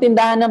sa isang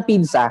tindahan ng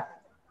pizza?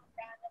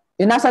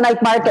 Yung nasa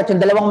night market,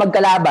 yung dalawang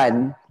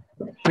magkalaban.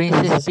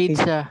 Princess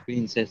Pizza.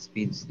 Princess.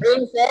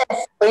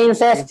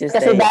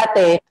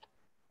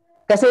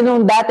 Kasi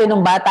nung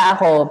bata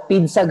ako,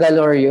 Pizza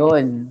Galore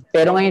yun.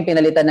 Pero ngayon,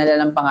 pinalitan na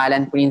ng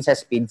pangalan,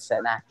 Princess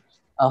Pizza na.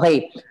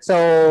 Okay, so,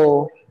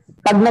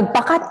 pag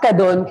nagpakat ka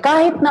doon,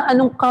 kahit na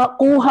anong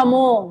kuha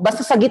mo,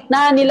 basta sa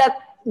gitna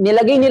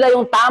nilagay nila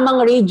yung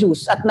tamang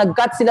radius at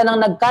nag-cut sila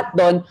ng nag-cut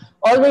doon,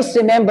 always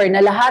remember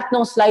na lahat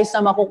ng slice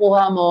na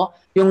makukuha mo,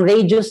 yung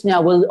radius niya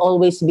will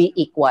always be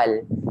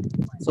equal.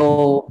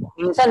 So,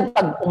 minsan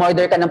pag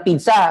umorder ka ng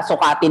pizza,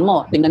 sukatin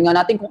mo. Tingnan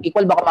nga natin kung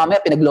equal, baka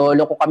mamaya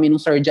pinaglolo ko kami nung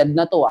Sir Judd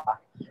na to.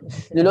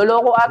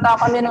 Niloloko ata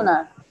kami nun .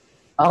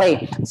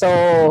 Okay, so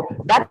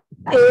that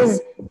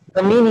is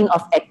the meaning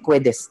of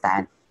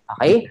equidistant.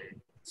 Okay?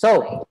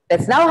 So,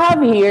 let's now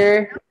have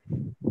here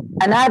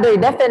another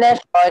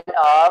definition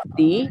of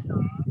the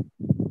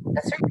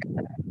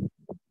circle.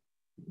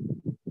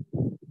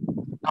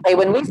 Okay,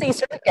 when we say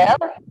circle,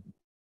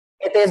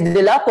 it is the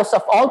locus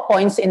of all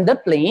points in the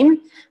plane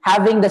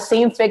having the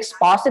same fixed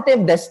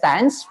positive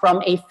distance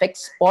from a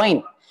fixed point.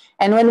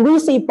 And when we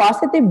say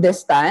positive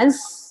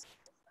distance,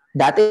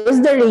 that is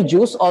the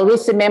radius.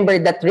 Always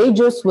remember that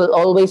radius will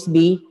always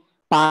be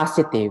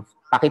positive.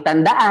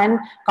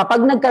 Pakitandaan,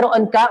 kapag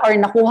nagkaroon ka or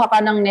nakuha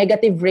ka ng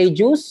negative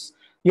radius,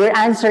 your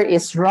answer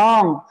is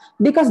wrong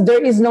because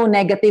there is no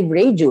negative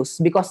radius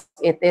because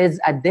it is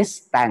a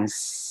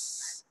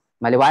distance.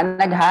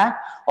 Maliwanag ha?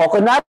 O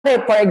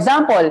kunwari, for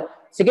example,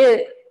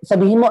 sige,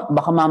 sabihin mo,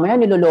 baka mamaya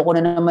niloloko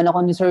na naman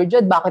ako ni Sir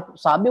Judd.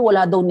 Bakit sabi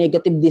wala daw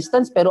negative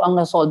distance pero ang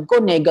nasolve ko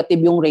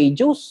negative yung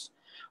radius?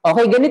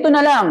 Okay, ganito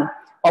na lang.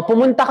 O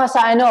pumunta ka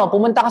sa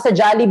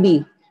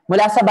Jollibee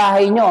mula sa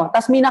bahay nyo.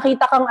 Tapos may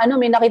nakita kang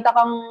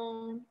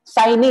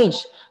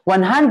signage,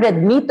 100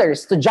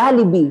 meters to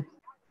Jollibee.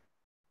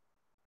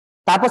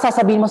 Tapos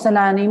sasabihin mo sa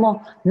nanay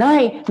mo,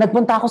 Nay,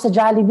 nagpunta ako sa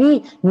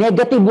Jollibee,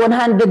 negative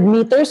 100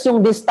 meters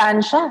yung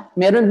distansya.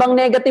 Meron bang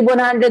negative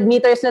 100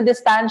 meters na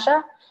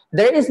distansya?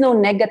 There is no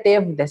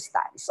negative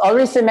distance.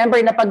 Always remember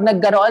na pag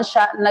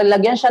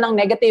nalagyan siya ng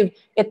negative,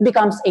 it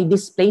becomes a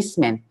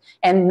displacement.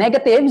 And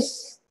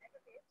negatives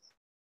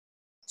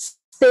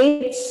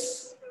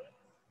states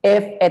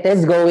if it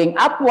is going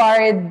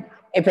upward,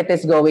 if it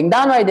is going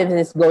downward, if it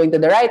is going to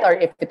the right, or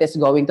if it is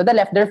going to the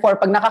left. Therefore,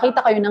 pag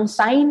nakakita kayo ng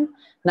sign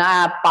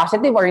na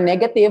positive or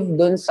negative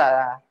dun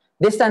sa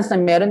distance na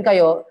meron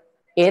kayo,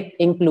 it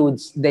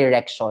includes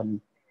direction.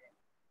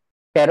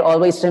 Pero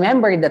always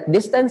remember that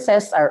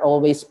distances are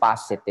always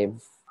positive.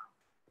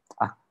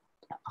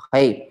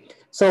 Okay.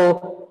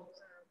 So,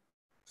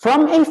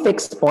 from a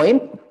fixed point,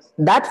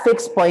 that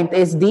fixed point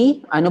is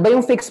ano ba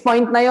yung fixed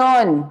point na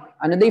yon?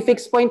 Ano ba yung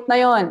fixed point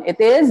na yon?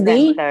 It is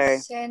the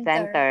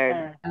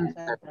center.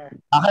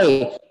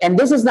 Okay. And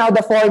this is now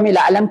the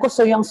formula. Alam ko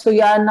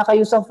suyang-suyan na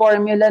kayo sa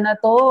formula na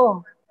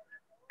to.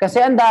 Kasi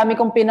ang dami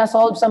kong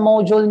pinasolve sa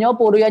module nyo,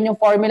 puro yan yung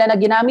formula na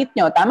ginamit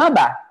nyo. Tama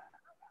ba?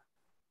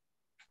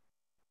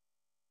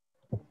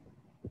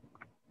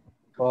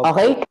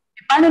 Okay?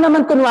 Paano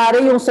naman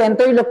kunwari yung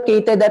center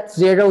located at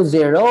 0,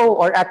 0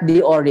 or at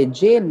the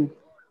origin?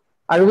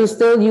 Are we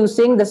still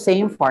using the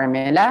same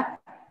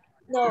formula?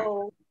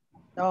 No.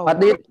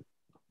 What do you...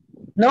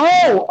 No!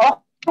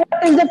 Okay, what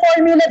is the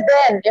formula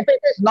then? If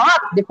it is not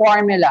the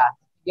formula,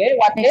 okay,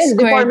 what is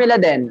the formula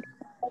then?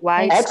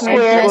 X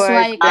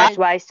squared plus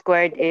y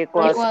squared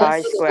equals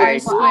r squared.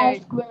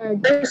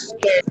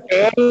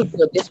 Very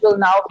good. This will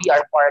now be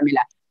our formula.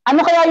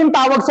 Ano kaya yung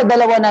tawag sa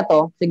dalawa na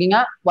to? Sige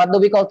nga, what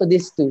do we call to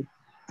these two?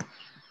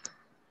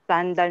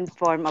 Standard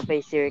form of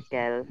a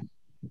circle.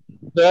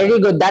 Very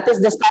good. That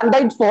is the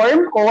standard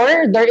form,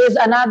 or there is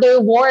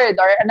another word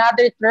or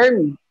another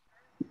term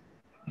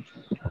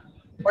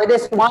for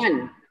this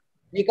one.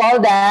 We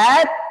call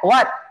that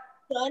what?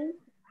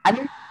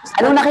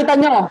 Anong nakita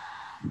nyo?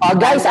 Oh,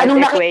 guys,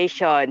 Standard anong nakita?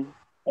 equation.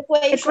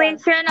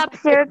 Equation of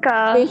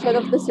circle. Equation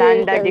of the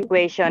Standard circle.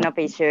 equation of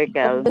a Of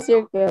circle. the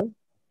circle.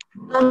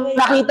 Anong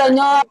nakita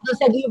nyo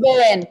sa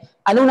given?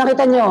 Anong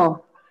nakita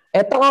nyo?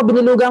 Ito ko,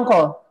 binilugan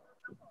ko.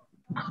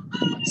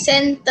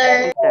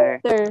 Center. Center.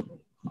 Center.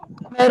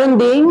 Meron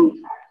ding,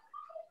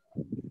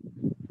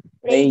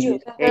 Radius.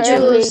 And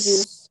radius.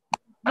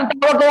 ang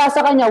tawag kaya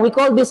sa kanya, we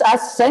call this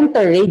as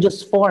center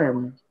radius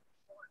form.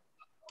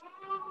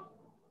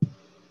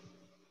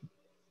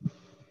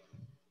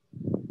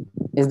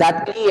 Is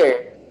that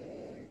clear?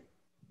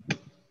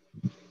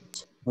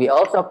 We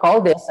also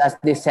call this as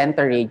the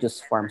center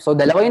radius form. So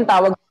dalawa yung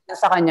tawag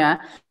sa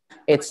kanya.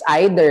 It's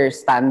either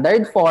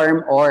standard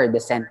form or the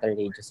center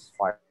radius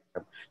form.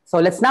 So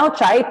let's now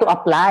try to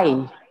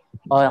apply.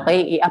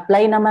 Okay,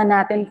 i-apply naman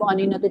natin kung ano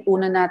yung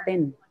natutunan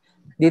natin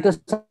dito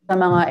sa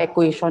mga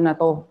equation na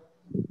to.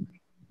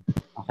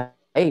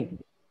 Okay.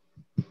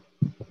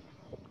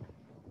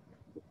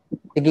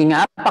 Sige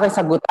nga,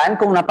 pakisagutan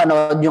kung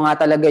napanood nyo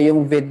nga talaga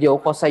yung video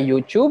ko sa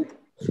YouTube.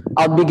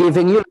 I'll be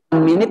giving you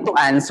 1 minute to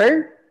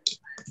answer.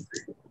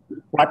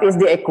 What is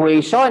the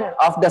equation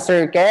of the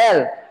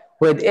circle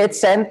with its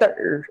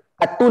center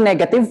at 2,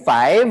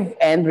 -5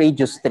 and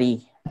radius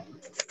 3?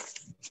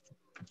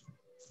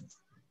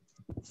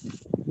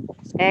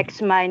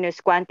 X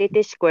minus quantity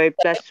squared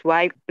plus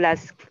y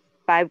plus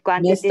 5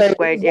 quantity Mr.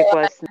 squared Dizon.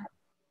 equals...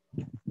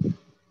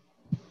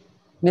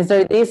 Mr.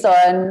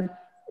 Dizon,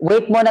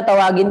 wait mo na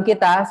tawagin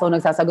kita. So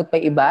nagsasagot pa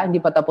iba, hindi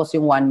pa tapos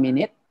yung 1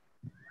 minute.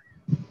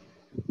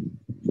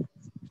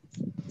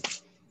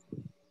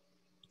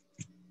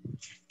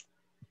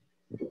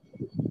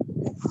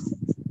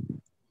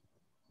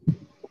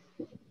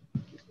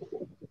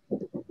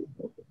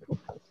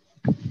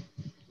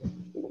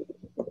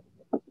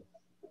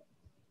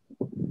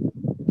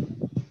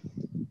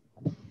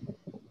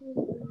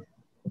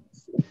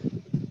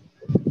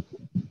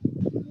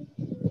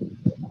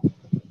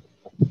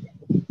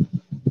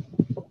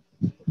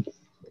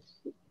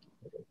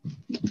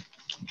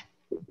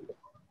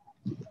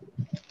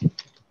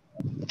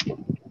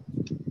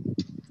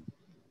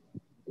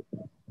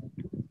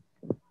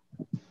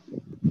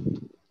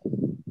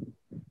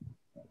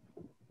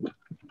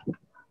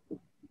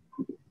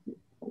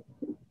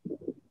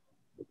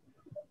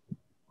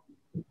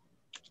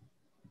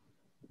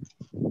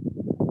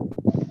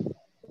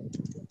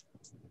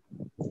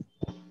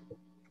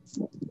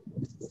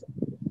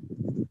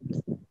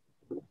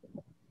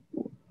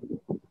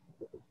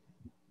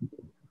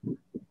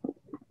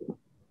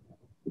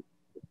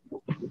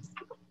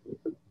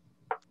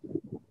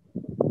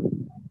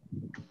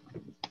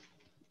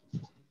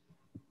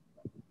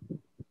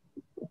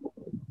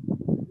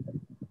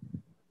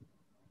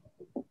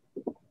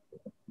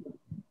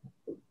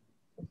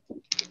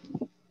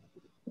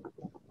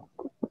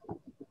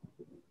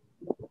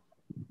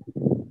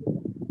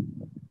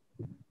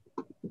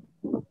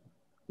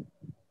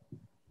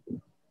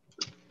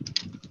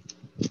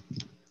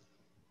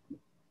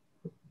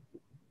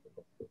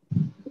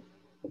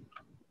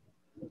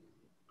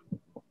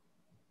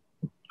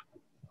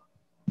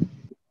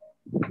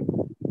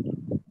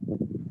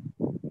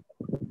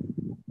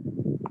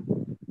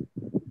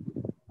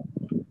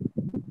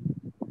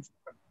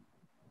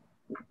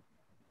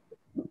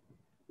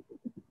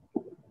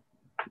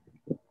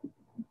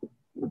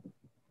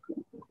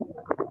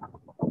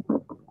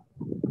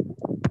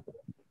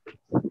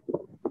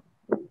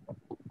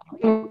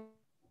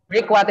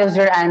 Rick, what is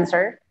your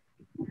answer?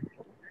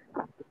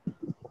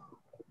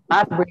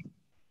 Rick.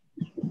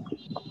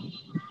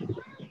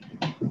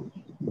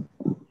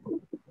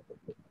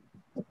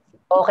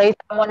 Okay,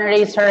 someone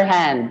raise her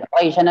hand.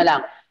 Okay, siya na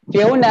lang.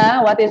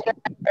 Fiona, what is your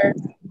answer?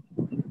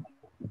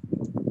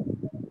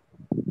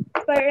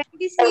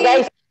 Parenthesis.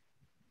 Guys,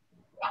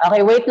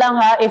 okay, wait lang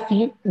ha. If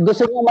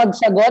gusto nyo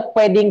magsagot,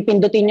 pwedeng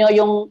pindutin nyo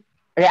yung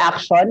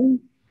reaction.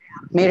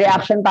 May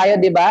reaction tayo,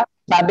 di ba?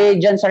 Sabi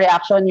dyan sa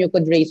reaction, you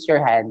could raise your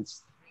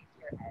hands.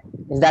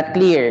 Is that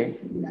clear?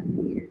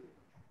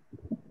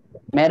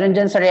 Meron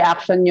dyan sa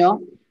reaction nyo,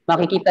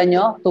 makikita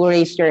nyo to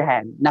raise your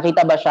hand.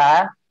 Nakita ba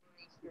siya?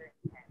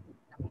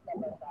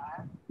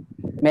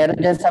 Meron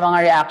dyan sa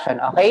mga reaction.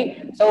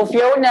 Okay? So,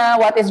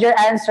 Fiona, what is your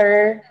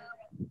answer?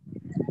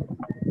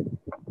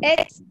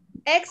 X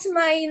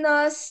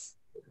minus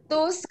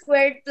 2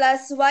 squared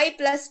plus y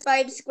plus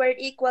 5 squared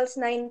equals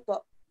 9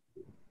 po.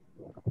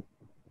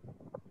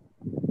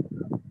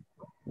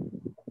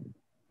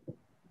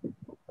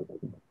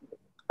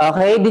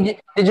 Okay,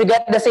 did you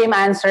get the same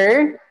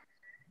answer?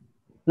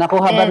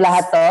 Nakuha ba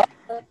lahat to?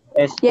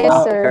 Yes, Yes,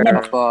 sir.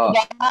 po.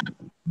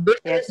 This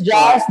is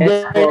just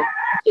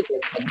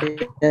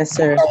Yes,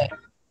 sir.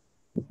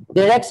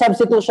 direct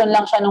substitution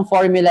lang siya ng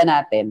formula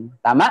natin.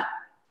 Tama?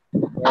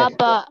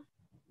 Apa.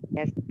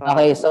 Yes po.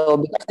 Okay, so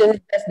because this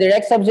is just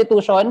direct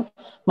substitution,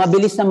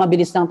 mabilis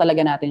lang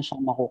talaga natin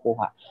siyang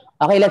makukuha.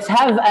 Okay, let's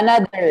have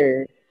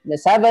another.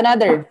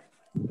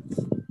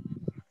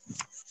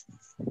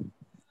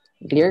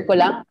 Clear ko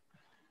lang.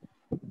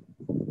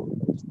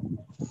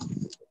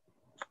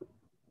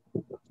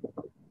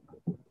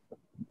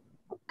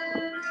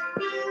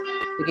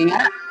 Sige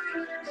nga.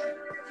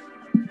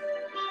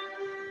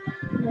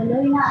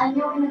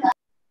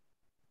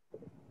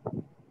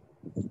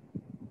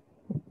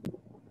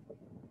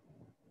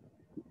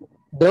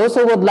 Those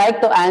who would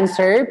like to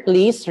answer,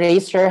 please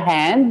raise your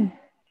hand.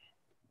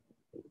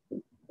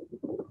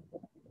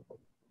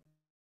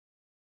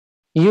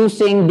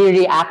 Using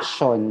the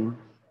reaction.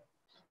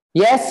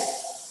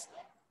 Yes,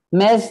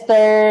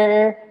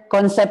 Mr.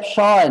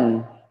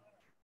 Concepcion.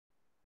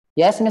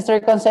 Yes, Mr.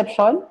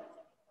 Concepcion?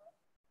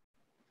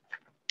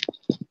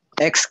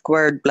 X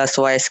squared plus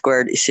y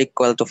squared is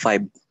equal to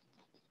 5.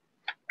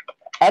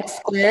 X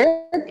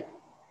squared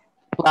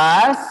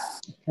plus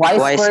y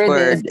Y squared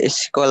squared is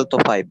equal to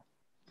 5.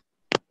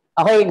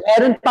 Okay,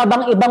 meron pa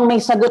bang ibang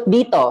may sagot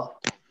dito?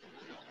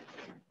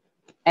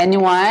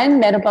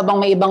 Anyone? Meron pa bang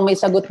may ibang may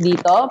sagot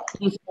dito?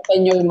 Please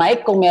open your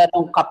mic kung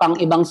meron ka pang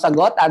ibang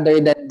sagot other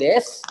than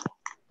this.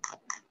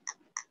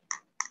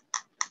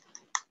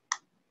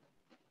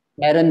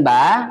 Meron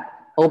ba?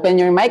 Open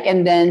your mic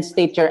and then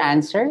state your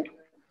answer.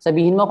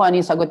 Sabihin mo kung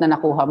ano yung sagot na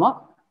nakuha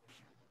mo.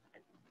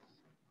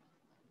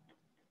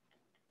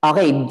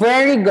 Okay,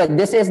 very good.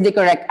 This is the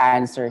correct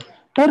answer.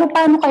 Pero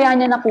paano kaya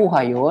niya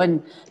nakuha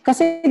yun?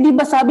 Kasi di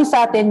ba sabi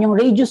sa atin, yung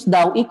radius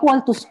daw equal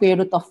to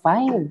square root of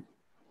 5.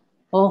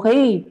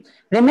 Okay.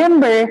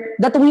 Remember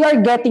that we are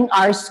getting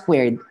r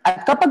squared.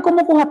 At kapag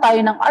kumukuha tayo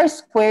ng r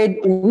squared,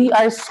 we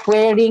are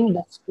squaring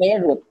the square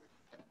root.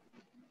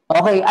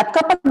 Okay. At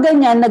kapag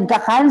ganyan,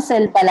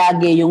 nagka-cancel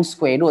palagi yung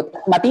square root.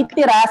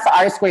 Matitira sa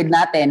r squared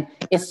natin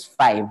is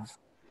 5.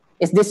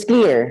 Is this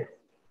clear?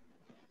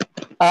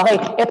 Okay.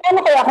 E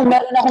paano kaya kung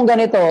meron akong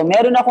ganito?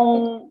 Meron akong,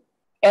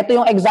 ito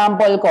yung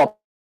example ko.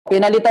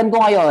 Pinalitan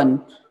ko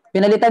ngayon.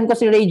 Pinalitan ko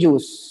si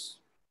radius.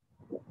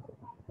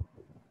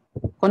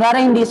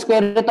 Kunwari hindi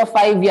square root of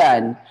 5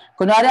 yan.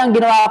 Kunwari ang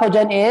ginawa ko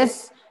dyan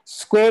is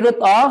square root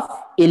of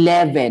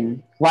 11.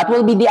 What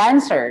will be the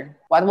answer?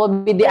 What will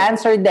be the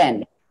answer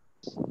then?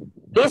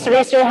 Please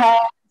raise your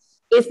hands.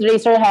 Please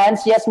raise your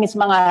hands. Yes, Miss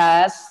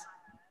Mangahas.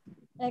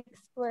 X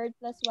squared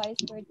plus y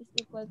squared is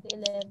equal to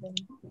 11.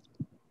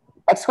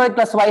 X squared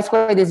plus y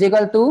squared is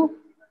equal to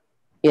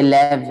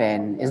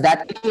 11. Is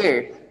that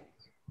clear?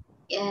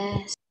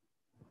 Yes.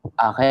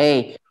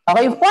 Okay.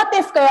 Okay, what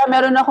if kaya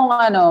meron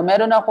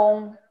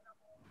akong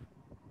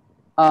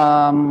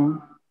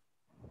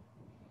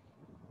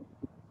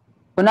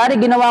kunwari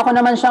ginawa ko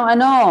naman siyang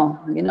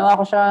ginawa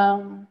ko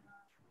siyang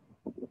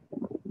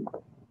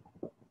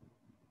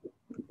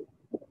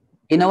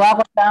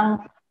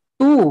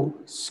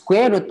 2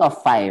 square root of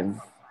 5.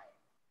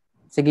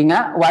 Sige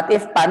nga, what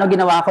if, paano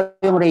ginawa ko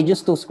yung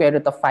radius 2 square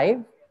root of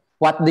 5?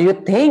 What do you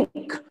think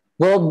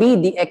will be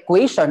the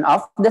equation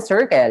of the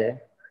circle?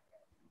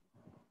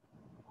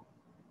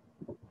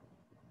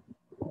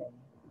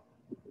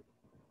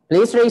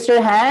 Please raise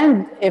your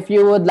hand if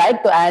you would like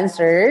to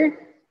answer.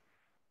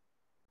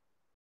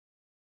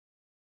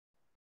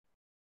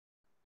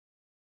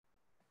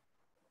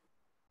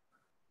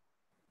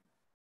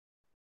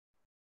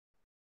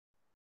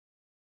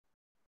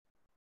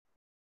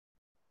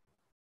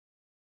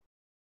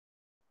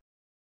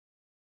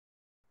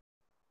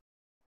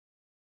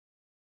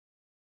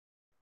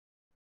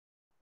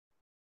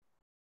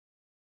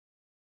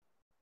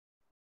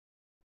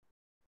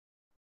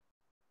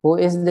 Who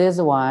is this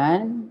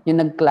one? Yung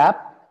nag-clap?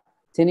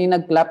 Sino yung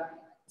nag-clap?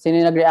 Sino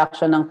yung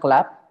nag-reaction ng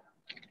clap?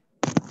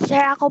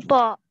 Sir, ako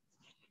po.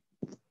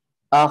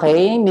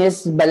 Okay,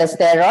 Miss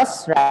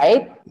Ballesteros,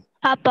 right?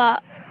 Apo.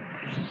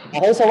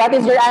 Okay, so what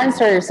is your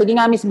answer? Sige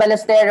nga, Miss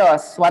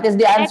Ballesteros. What is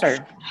the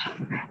answer?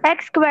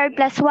 X squared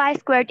plus y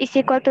squared is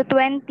equal to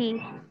 20.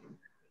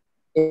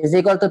 Is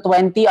equal to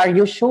 20. Are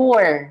you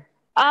sure?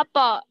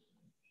 Apo.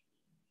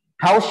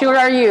 How sure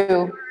are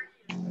you?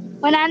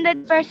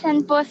 100%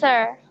 po,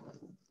 sir.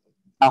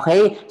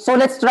 Okay, so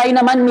let's try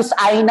naman Miss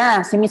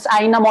Aina. Si Miss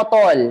Aina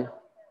Motol.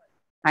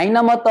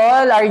 Aina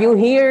Motol, are you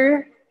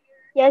here?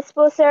 Yes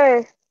po,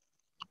 sir.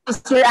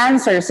 What is your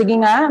answer? Sige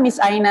nga, Miss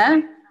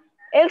Aina.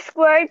 X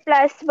squared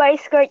plus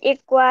y squared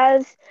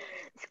equals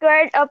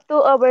square root of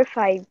 2 over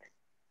 5.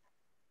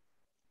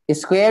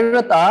 Square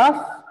root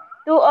of?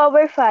 2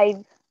 over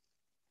 5.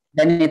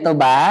 Ganito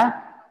ba?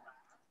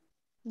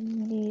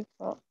 Hindi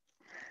po.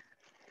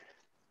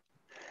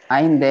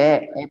 Ay,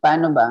 hindi. Eh,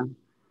 paano ba?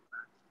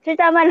 Sir,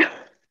 tama na.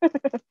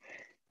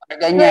 Or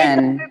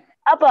ganyan.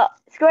 Apo,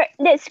 square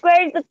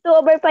root of 2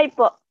 over 5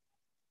 po.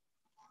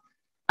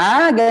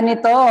 Ah,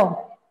 ganito.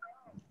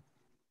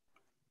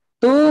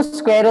 2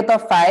 square root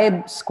of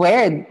 5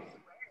 squared.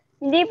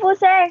 Hindi po,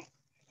 sir.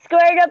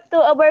 Square root of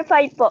 2 over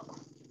 5 po.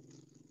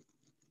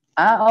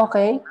 Ah,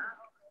 okay.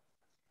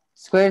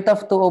 Square root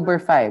of 2 over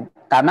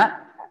 5. Tama?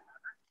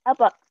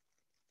 Apo.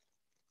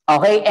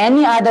 Okay,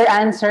 any other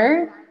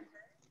answer?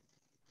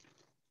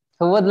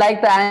 Who would like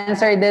to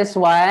answer this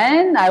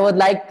one? I would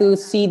like to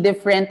see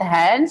different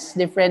hands,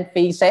 different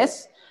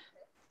faces.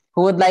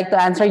 Who would like to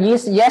answer?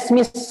 Yes,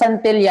 Miss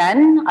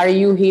Santillan, are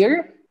you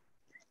here?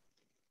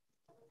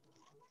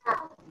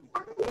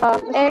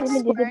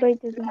 X squared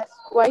plus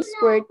y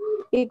squared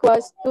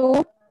equals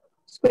 2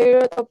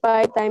 square root of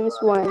 5 times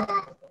 1.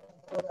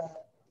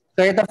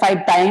 Square root of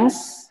 5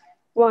 times?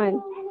 1.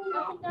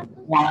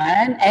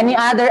 one. Any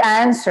other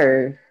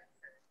answer?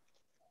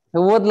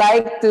 Who would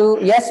like to?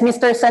 Yes,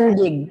 Mr.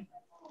 Sandig.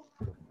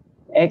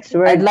 X I'd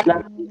squared like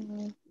plus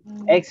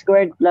X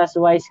squared plus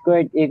Y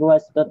squared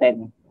equals to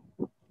 10.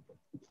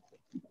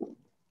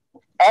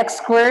 X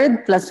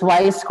squared plus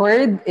Y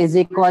squared is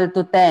equal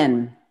to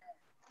 10.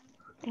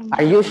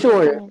 Are you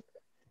sure?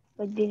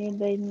 Pag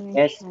dinivide mo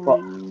Yes siya. po.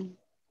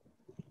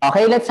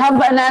 Okay, let's have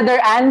another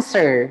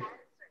answer.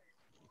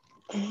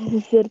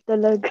 Sir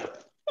talaga.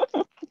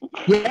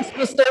 Yes,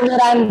 Mr.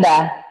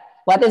 Miranda.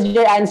 What is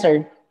your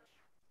answer?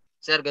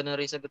 Sir, ganun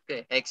rin sagot ko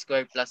eh. X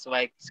squared plus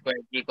Y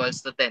squared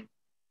equals to 10.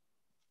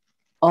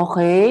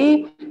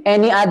 Okay.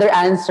 Any other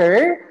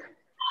answer?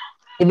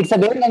 Ibig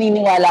sabihin,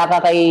 naniniwala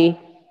ka kay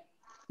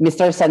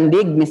Mr.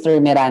 Sandig, Mr.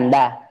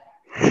 Miranda.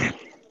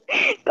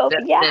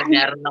 Kopya.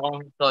 Meron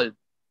akong solve.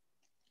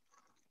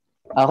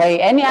 Okay.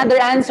 Any other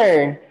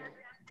answer?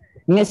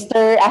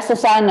 Mr.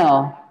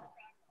 Asosano.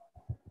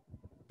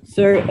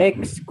 Sir,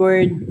 X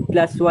squared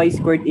plus Y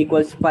squared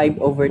equals 5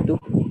 over 2.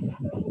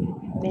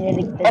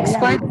 Biniligtad X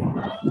lang.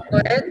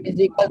 squared is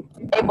equal to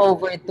 5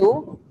 over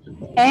 2.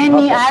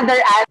 Any other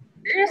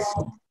answers?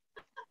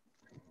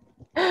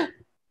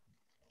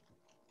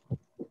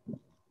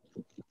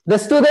 The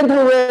student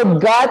who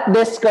got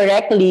this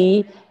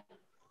correctly,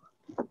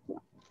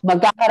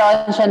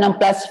 magkakaroon siya ng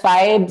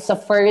 +5 sa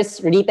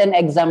first written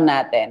exam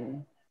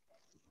natin.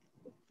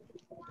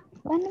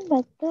 Paano ba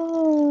to?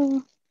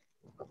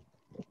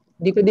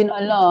 Hindi ko din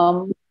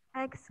alam.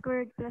 X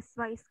squared plus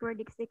Y squared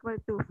is equal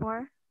to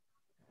 4.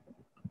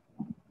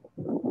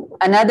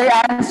 Another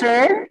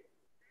answer?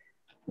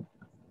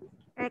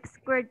 X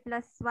squared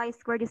plus Y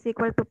squared is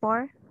equal to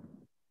 4.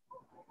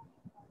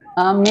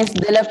 Miss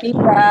De La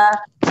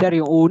Pita. Sir,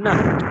 yung una.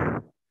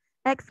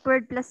 X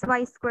squared plus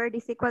Y squared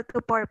is equal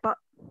to 4 po.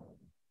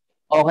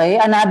 Okay,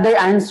 another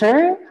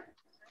answer?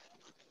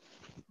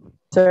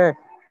 Sir.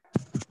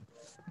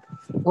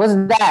 What's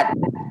that?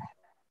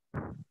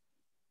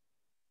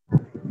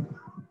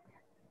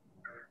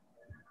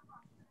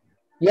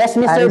 Yes,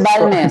 Mr. Aris po.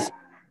 Balmes.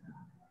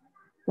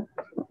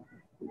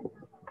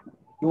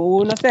 Yung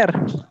una, sir.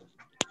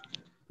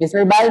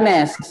 Mr.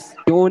 Balmes.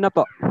 Yung una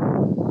po.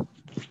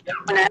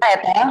 Yung una,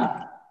 ito?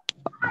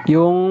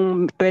 Yung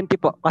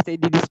 20 po. Kasi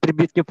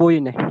i-distribute nyo po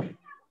yun eh.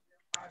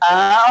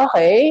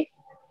 Okay.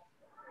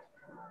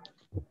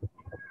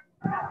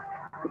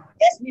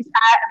 Yes,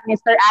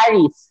 Mr.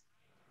 Aris.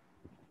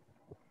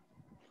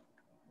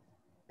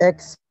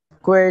 X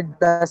squared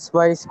plus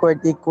Y squared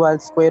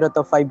equals square root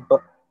of 5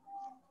 po.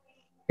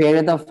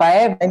 Square root of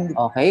 5?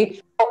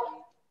 Okay. So,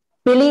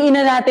 piliin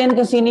na natin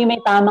kung sino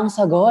may tamang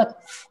sagot.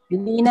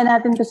 Piliin na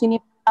natin kung sino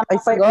may tamang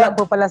sagot. 5 lang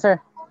po pala,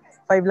 sir.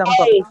 5 lang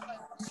po.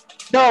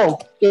 So,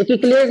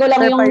 i-clear ko lang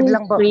sir, yung 5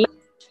 lang po. screen.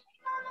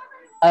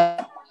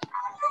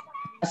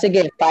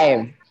 Sige,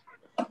 5.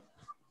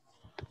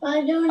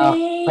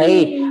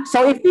 Okay.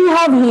 So, if we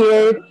have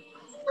here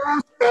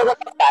square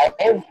root of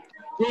 5,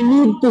 we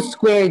need to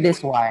square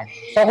this one.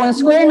 So, kung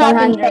square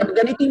natin siya,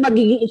 ganito yung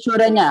magiging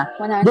itsura niya.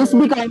 100. This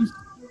becomes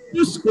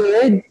 2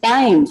 squared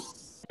times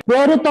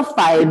square root of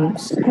 5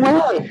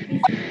 squared.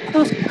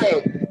 2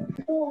 squared.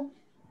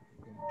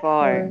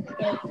 4.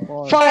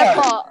 4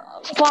 po.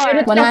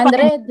 4.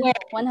 100.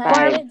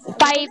 100.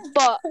 5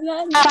 po.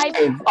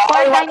 5.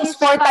 Okay, what is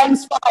 4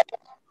 times 5?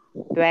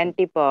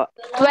 20 po.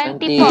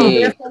 20 po.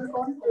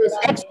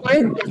 X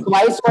squared plus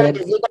Y squared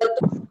is equal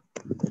to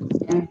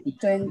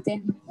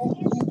 20.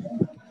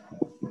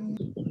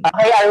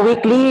 Okay, are we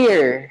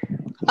clear?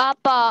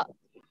 Opo.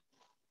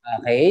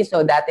 Okay,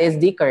 so that is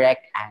the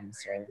correct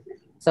answer.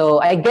 So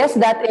I guess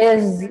that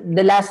is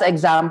the last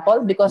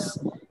example because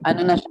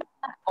ano na siya,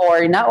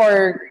 or na,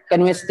 or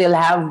can we still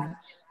have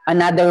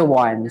another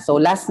one? So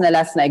last na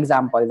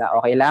example na,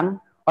 okay lang?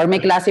 Or may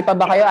klase pa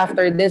ba kayo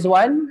after this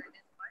one?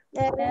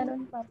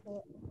 Meron pa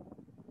po.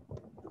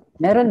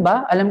 Meron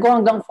ba? Alam ko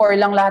hanggang 4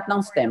 lang lahat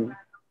ng STEM.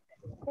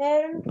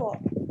 Meron po.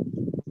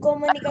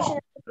 Communication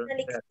and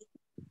personality.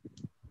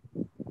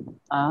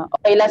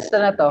 Okay, last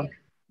na to.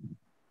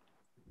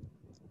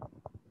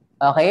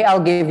 Okay,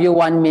 I'll give you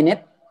 1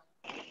 minute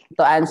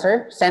to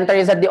answer. Center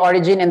is at the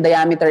origin and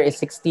diameter is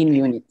 16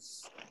 units.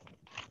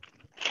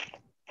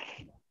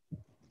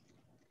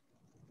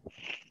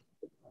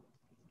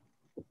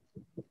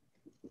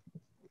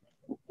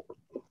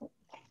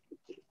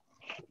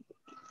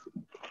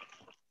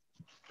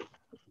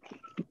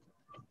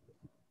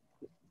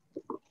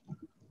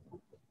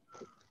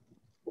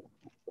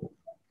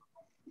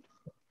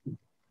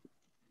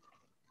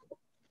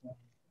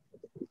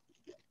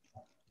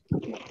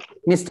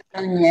 Mr.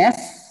 Nunez?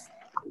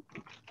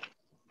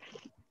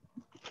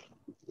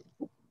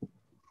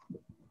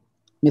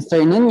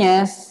 Mr.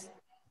 Nunez?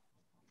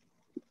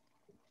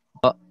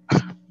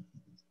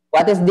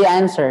 What is the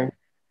answer?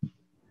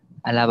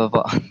 Ala ba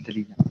po?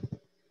 Dali na.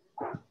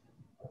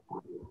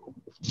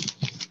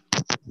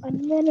 Ano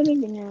na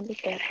namin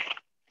diameter?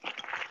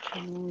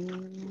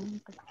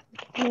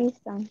 May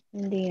isang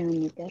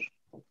diameter.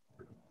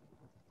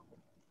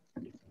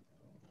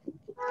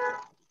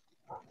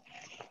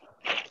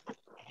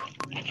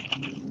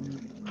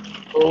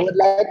 Who would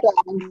like to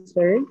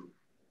answer?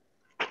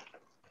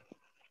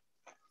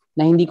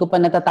 Na hindi ko pa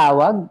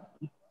natatawag?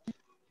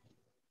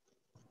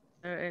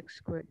 X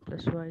squared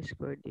plus Y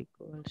squared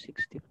equals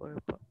 64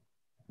 po.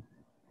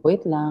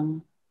 Wait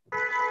lang.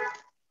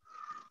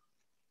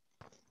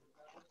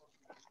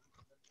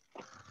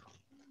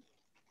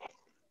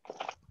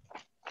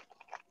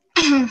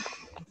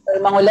 Sir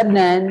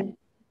Mangulabnan.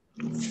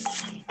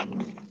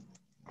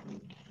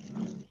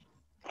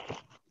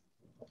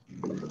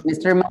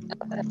 Mr.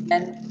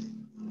 Mangulabnan.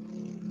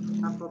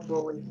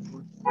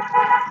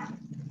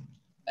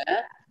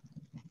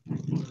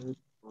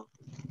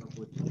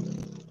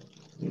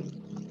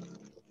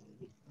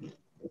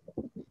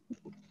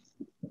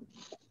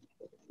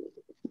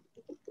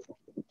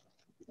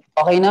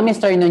 Okay na,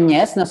 Mr.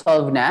 Nunez,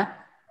 na-solve na?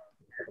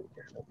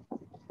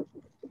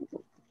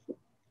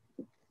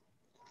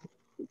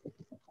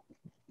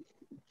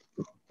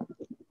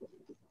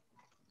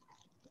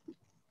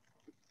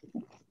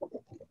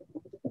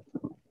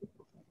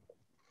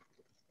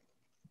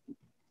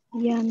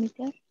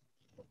 Diameter.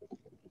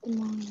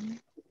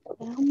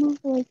 Para ko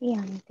makuha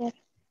diameter.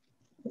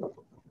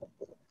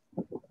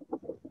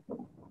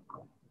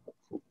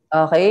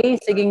 Okay,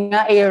 sige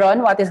nga,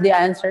 Aaron, what is the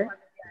answer?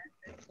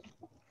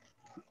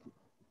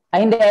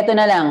 Ay, hindi, ito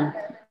na lang.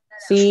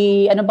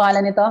 Si, ano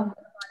pangalan nito?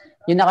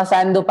 Yung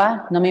nakasando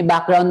pa, na may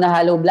background na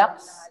hollow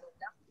blocks?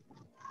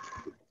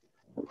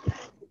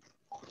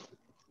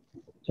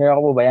 Sir,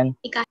 ako po ba yan?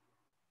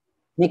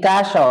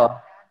 Nicasio.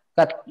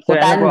 Sir, ano po?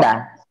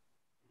 Kutanda.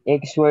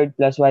 X squared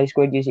plus Y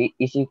squared is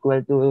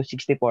equal to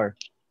 64.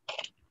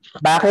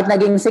 Bakit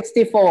naging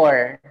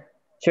 64?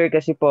 Sir,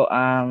 kasi po,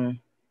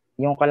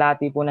 yung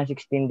kalahati po ng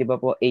 16, di ba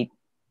po, 8.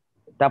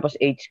 Tapos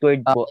 8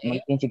 squared po,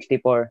 magiging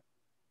 64.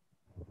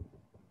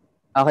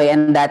 Okay,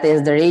 and that is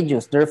the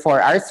radius.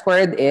 Therefore, r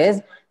squared is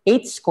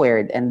 8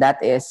 squared, and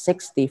that is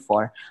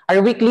 64.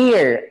 Are we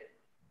clear?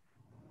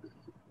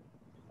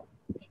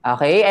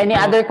 Okay, any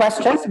other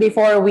questions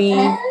before we...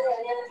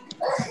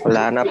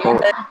 Wala na po.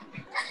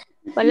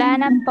 Wala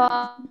na po.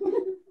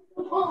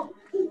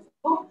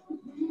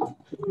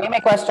 May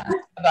questions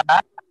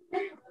ba?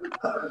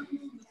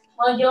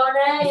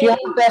 If you have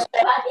questions,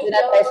 do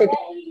not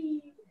hesitate.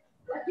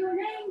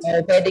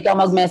 Pwede kang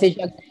mag-message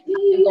kung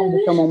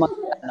gusto mong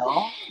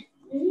mag-tanong.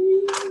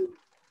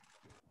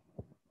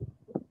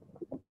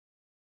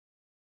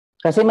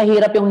 Kasi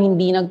mahirap yung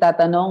hindi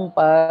nagtatanong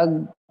pag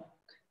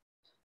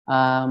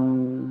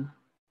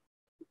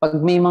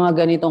may mga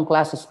ganitong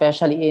class,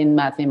 especially in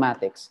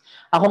mathematics.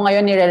 Ako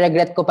ngayon,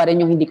 nire-regret ko pa rin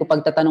yung hindi ko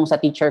pagtatanong sa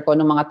teacher ko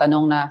ng mga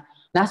tanong na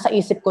nasa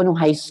isip ko nung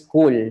high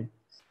school.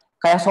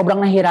 Kaya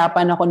sobrang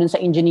nahirapan ako nun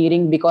sa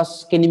engineering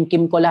because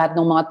kinimkim ko lahat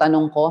ng mga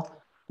tanong ko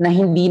na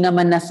hindi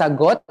naman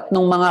nasagot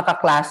ng mga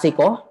kaklase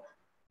ko.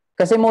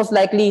 Kasi most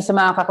likely sa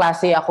mga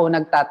kaklase ako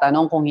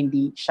nagtatanong kung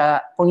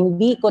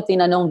hindi ko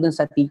tinanong dun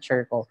sa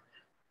teacher ko.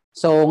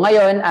 So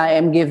ngayon, I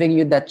am giving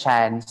you the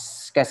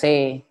chance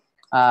kasi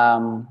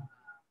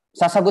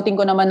sasagutin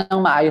ko naman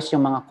ng maayos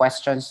yung mga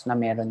questions na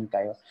meron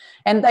kayo.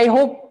 And I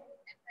hope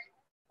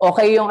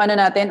okay yung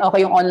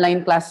okay yung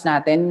online class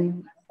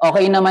natin.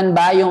 Okay naman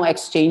ba yung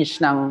exchange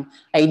ng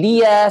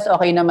ideas?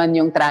 Okay naman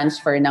yung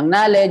transfer ng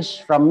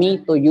knowledge from me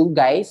to you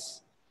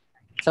guys?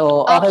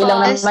 So okay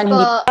lang naman,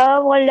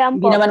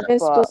 hindi naman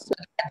Yes po.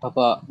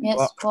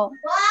 Yes po.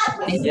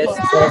 Yes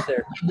po, sir.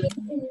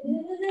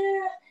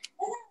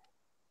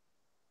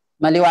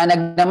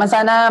 Maliwanag naman.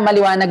 Sana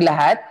maliwanag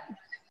lahat.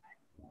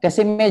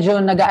 Kasi medyo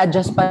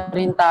nag-a-adjust pa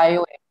rin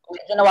tayo.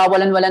 Medyo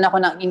nawawalan-walan ako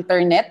ng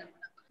internet.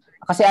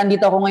 Kasi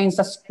andito ako ngayon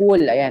sa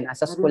school. Ayan,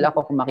 sa school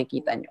ako kung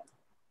makikita nyo.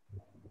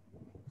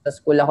 Sa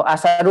school ako.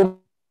 Sa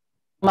room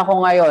ako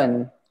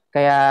ngayon.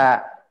 Kaya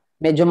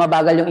medyo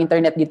mabagal yung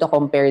internet dito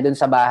compare dun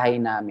sa bahay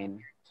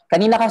namin.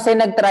 Kanina kasi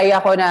nag-try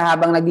ako na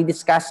habang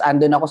nagdi-discuss,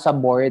 andun ako sa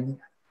board.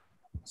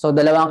 So,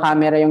 2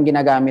 camera yung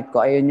ginagamit ko.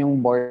 Ayun yung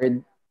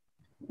board.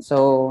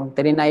 So,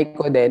 trinay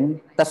ko din.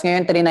 Tapos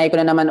ngayon, trinay ko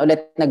na naman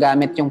ulit na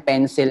gamit yung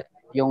pencil,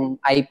 yung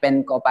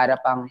iPen ko para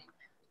pang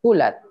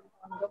sulat.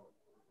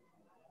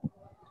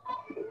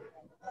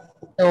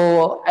 So,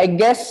 I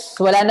guess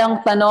wala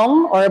nang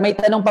tanong or may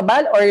tanong pa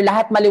ba? Or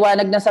lahat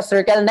maliwanag na sa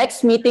circle?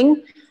 Next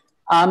meeting,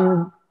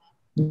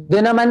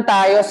 doon naman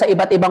tayo sa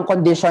iba't ibang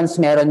conditions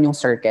meron yung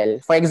circle.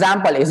 For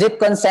example, is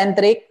it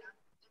concentric?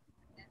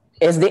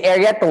 Is the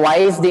area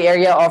twice the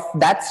area of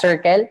that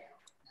circle?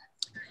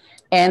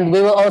 And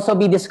we will also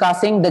be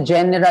discussing the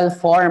general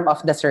form of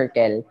the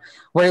circle.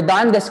 We're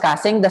done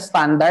discussing the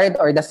standard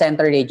or the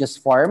center radius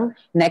form.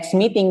 Next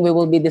meeting, we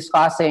will be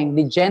discussing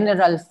the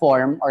general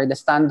form or the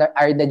standard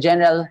or the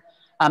general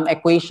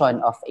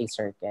equation of a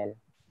circle.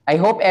 I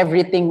hope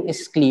everything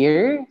is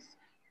clear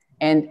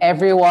and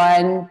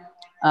everyone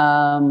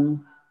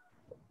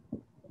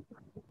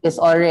is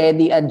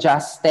already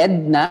adjusted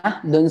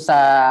na dun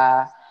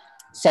sa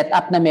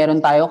setup na meron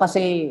tayo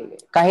kasi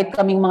kahit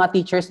kaming mga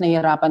teachers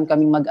nahihirapan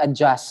kaming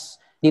mag-adjust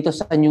dito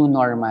sa new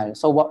normal.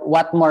 So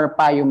what more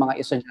pa yung mga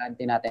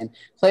estudyante natin.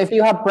 So if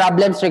you have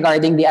problems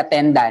regarding the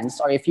attendance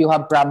or if you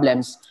have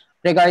problems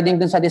regarding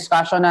dun sa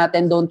discussion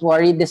natin, don't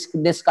worry, this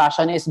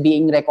discussion is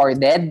being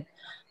recorded.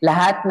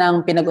 Lahat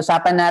ng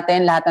pinag-usapan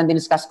natin, lahat ng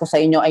diniscuss ko sa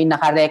inyo ay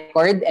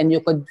naka-record and you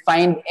could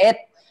find it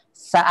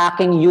sa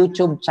aking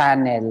YouTube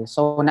channel.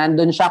 So,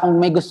 nandun siya kung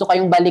may gusto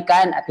kayong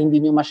balikan at hindi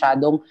nyo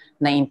masyadong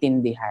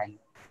naintindihan.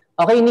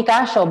 Okay,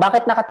 Nicasio,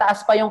 bakit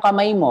nakataas pa yung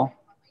kamay mo?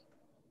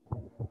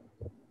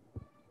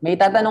 May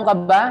tatanong ka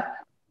ba?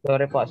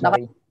 Sorry po,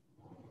 sorry.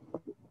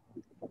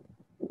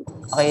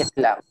 Okay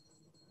lang.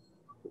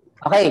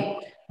 Okay,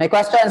 may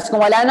questions.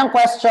 Kung wala ng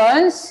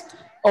questions,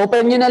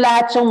 open nyo na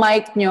lahat yung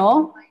mic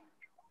nyo.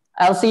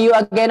 I'll see you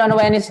again on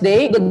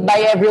Wednesday.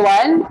 Goodbye,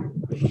 everyone.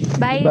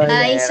 Bye.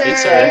 Bye, sir.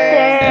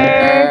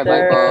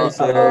 Bye po.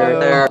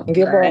 Thank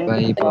you po.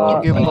 Bye po.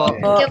 Thank you po.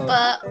 Thank you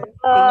po.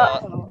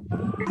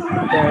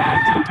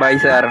 Bye,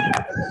 sir.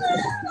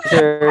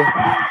 Sir.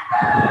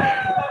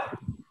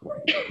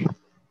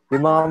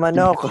 Yung mga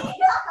manok.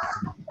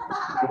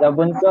 Sa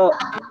bunso.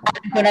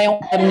 Ito na yung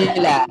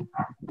nila.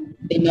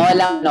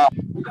 Tinola, no?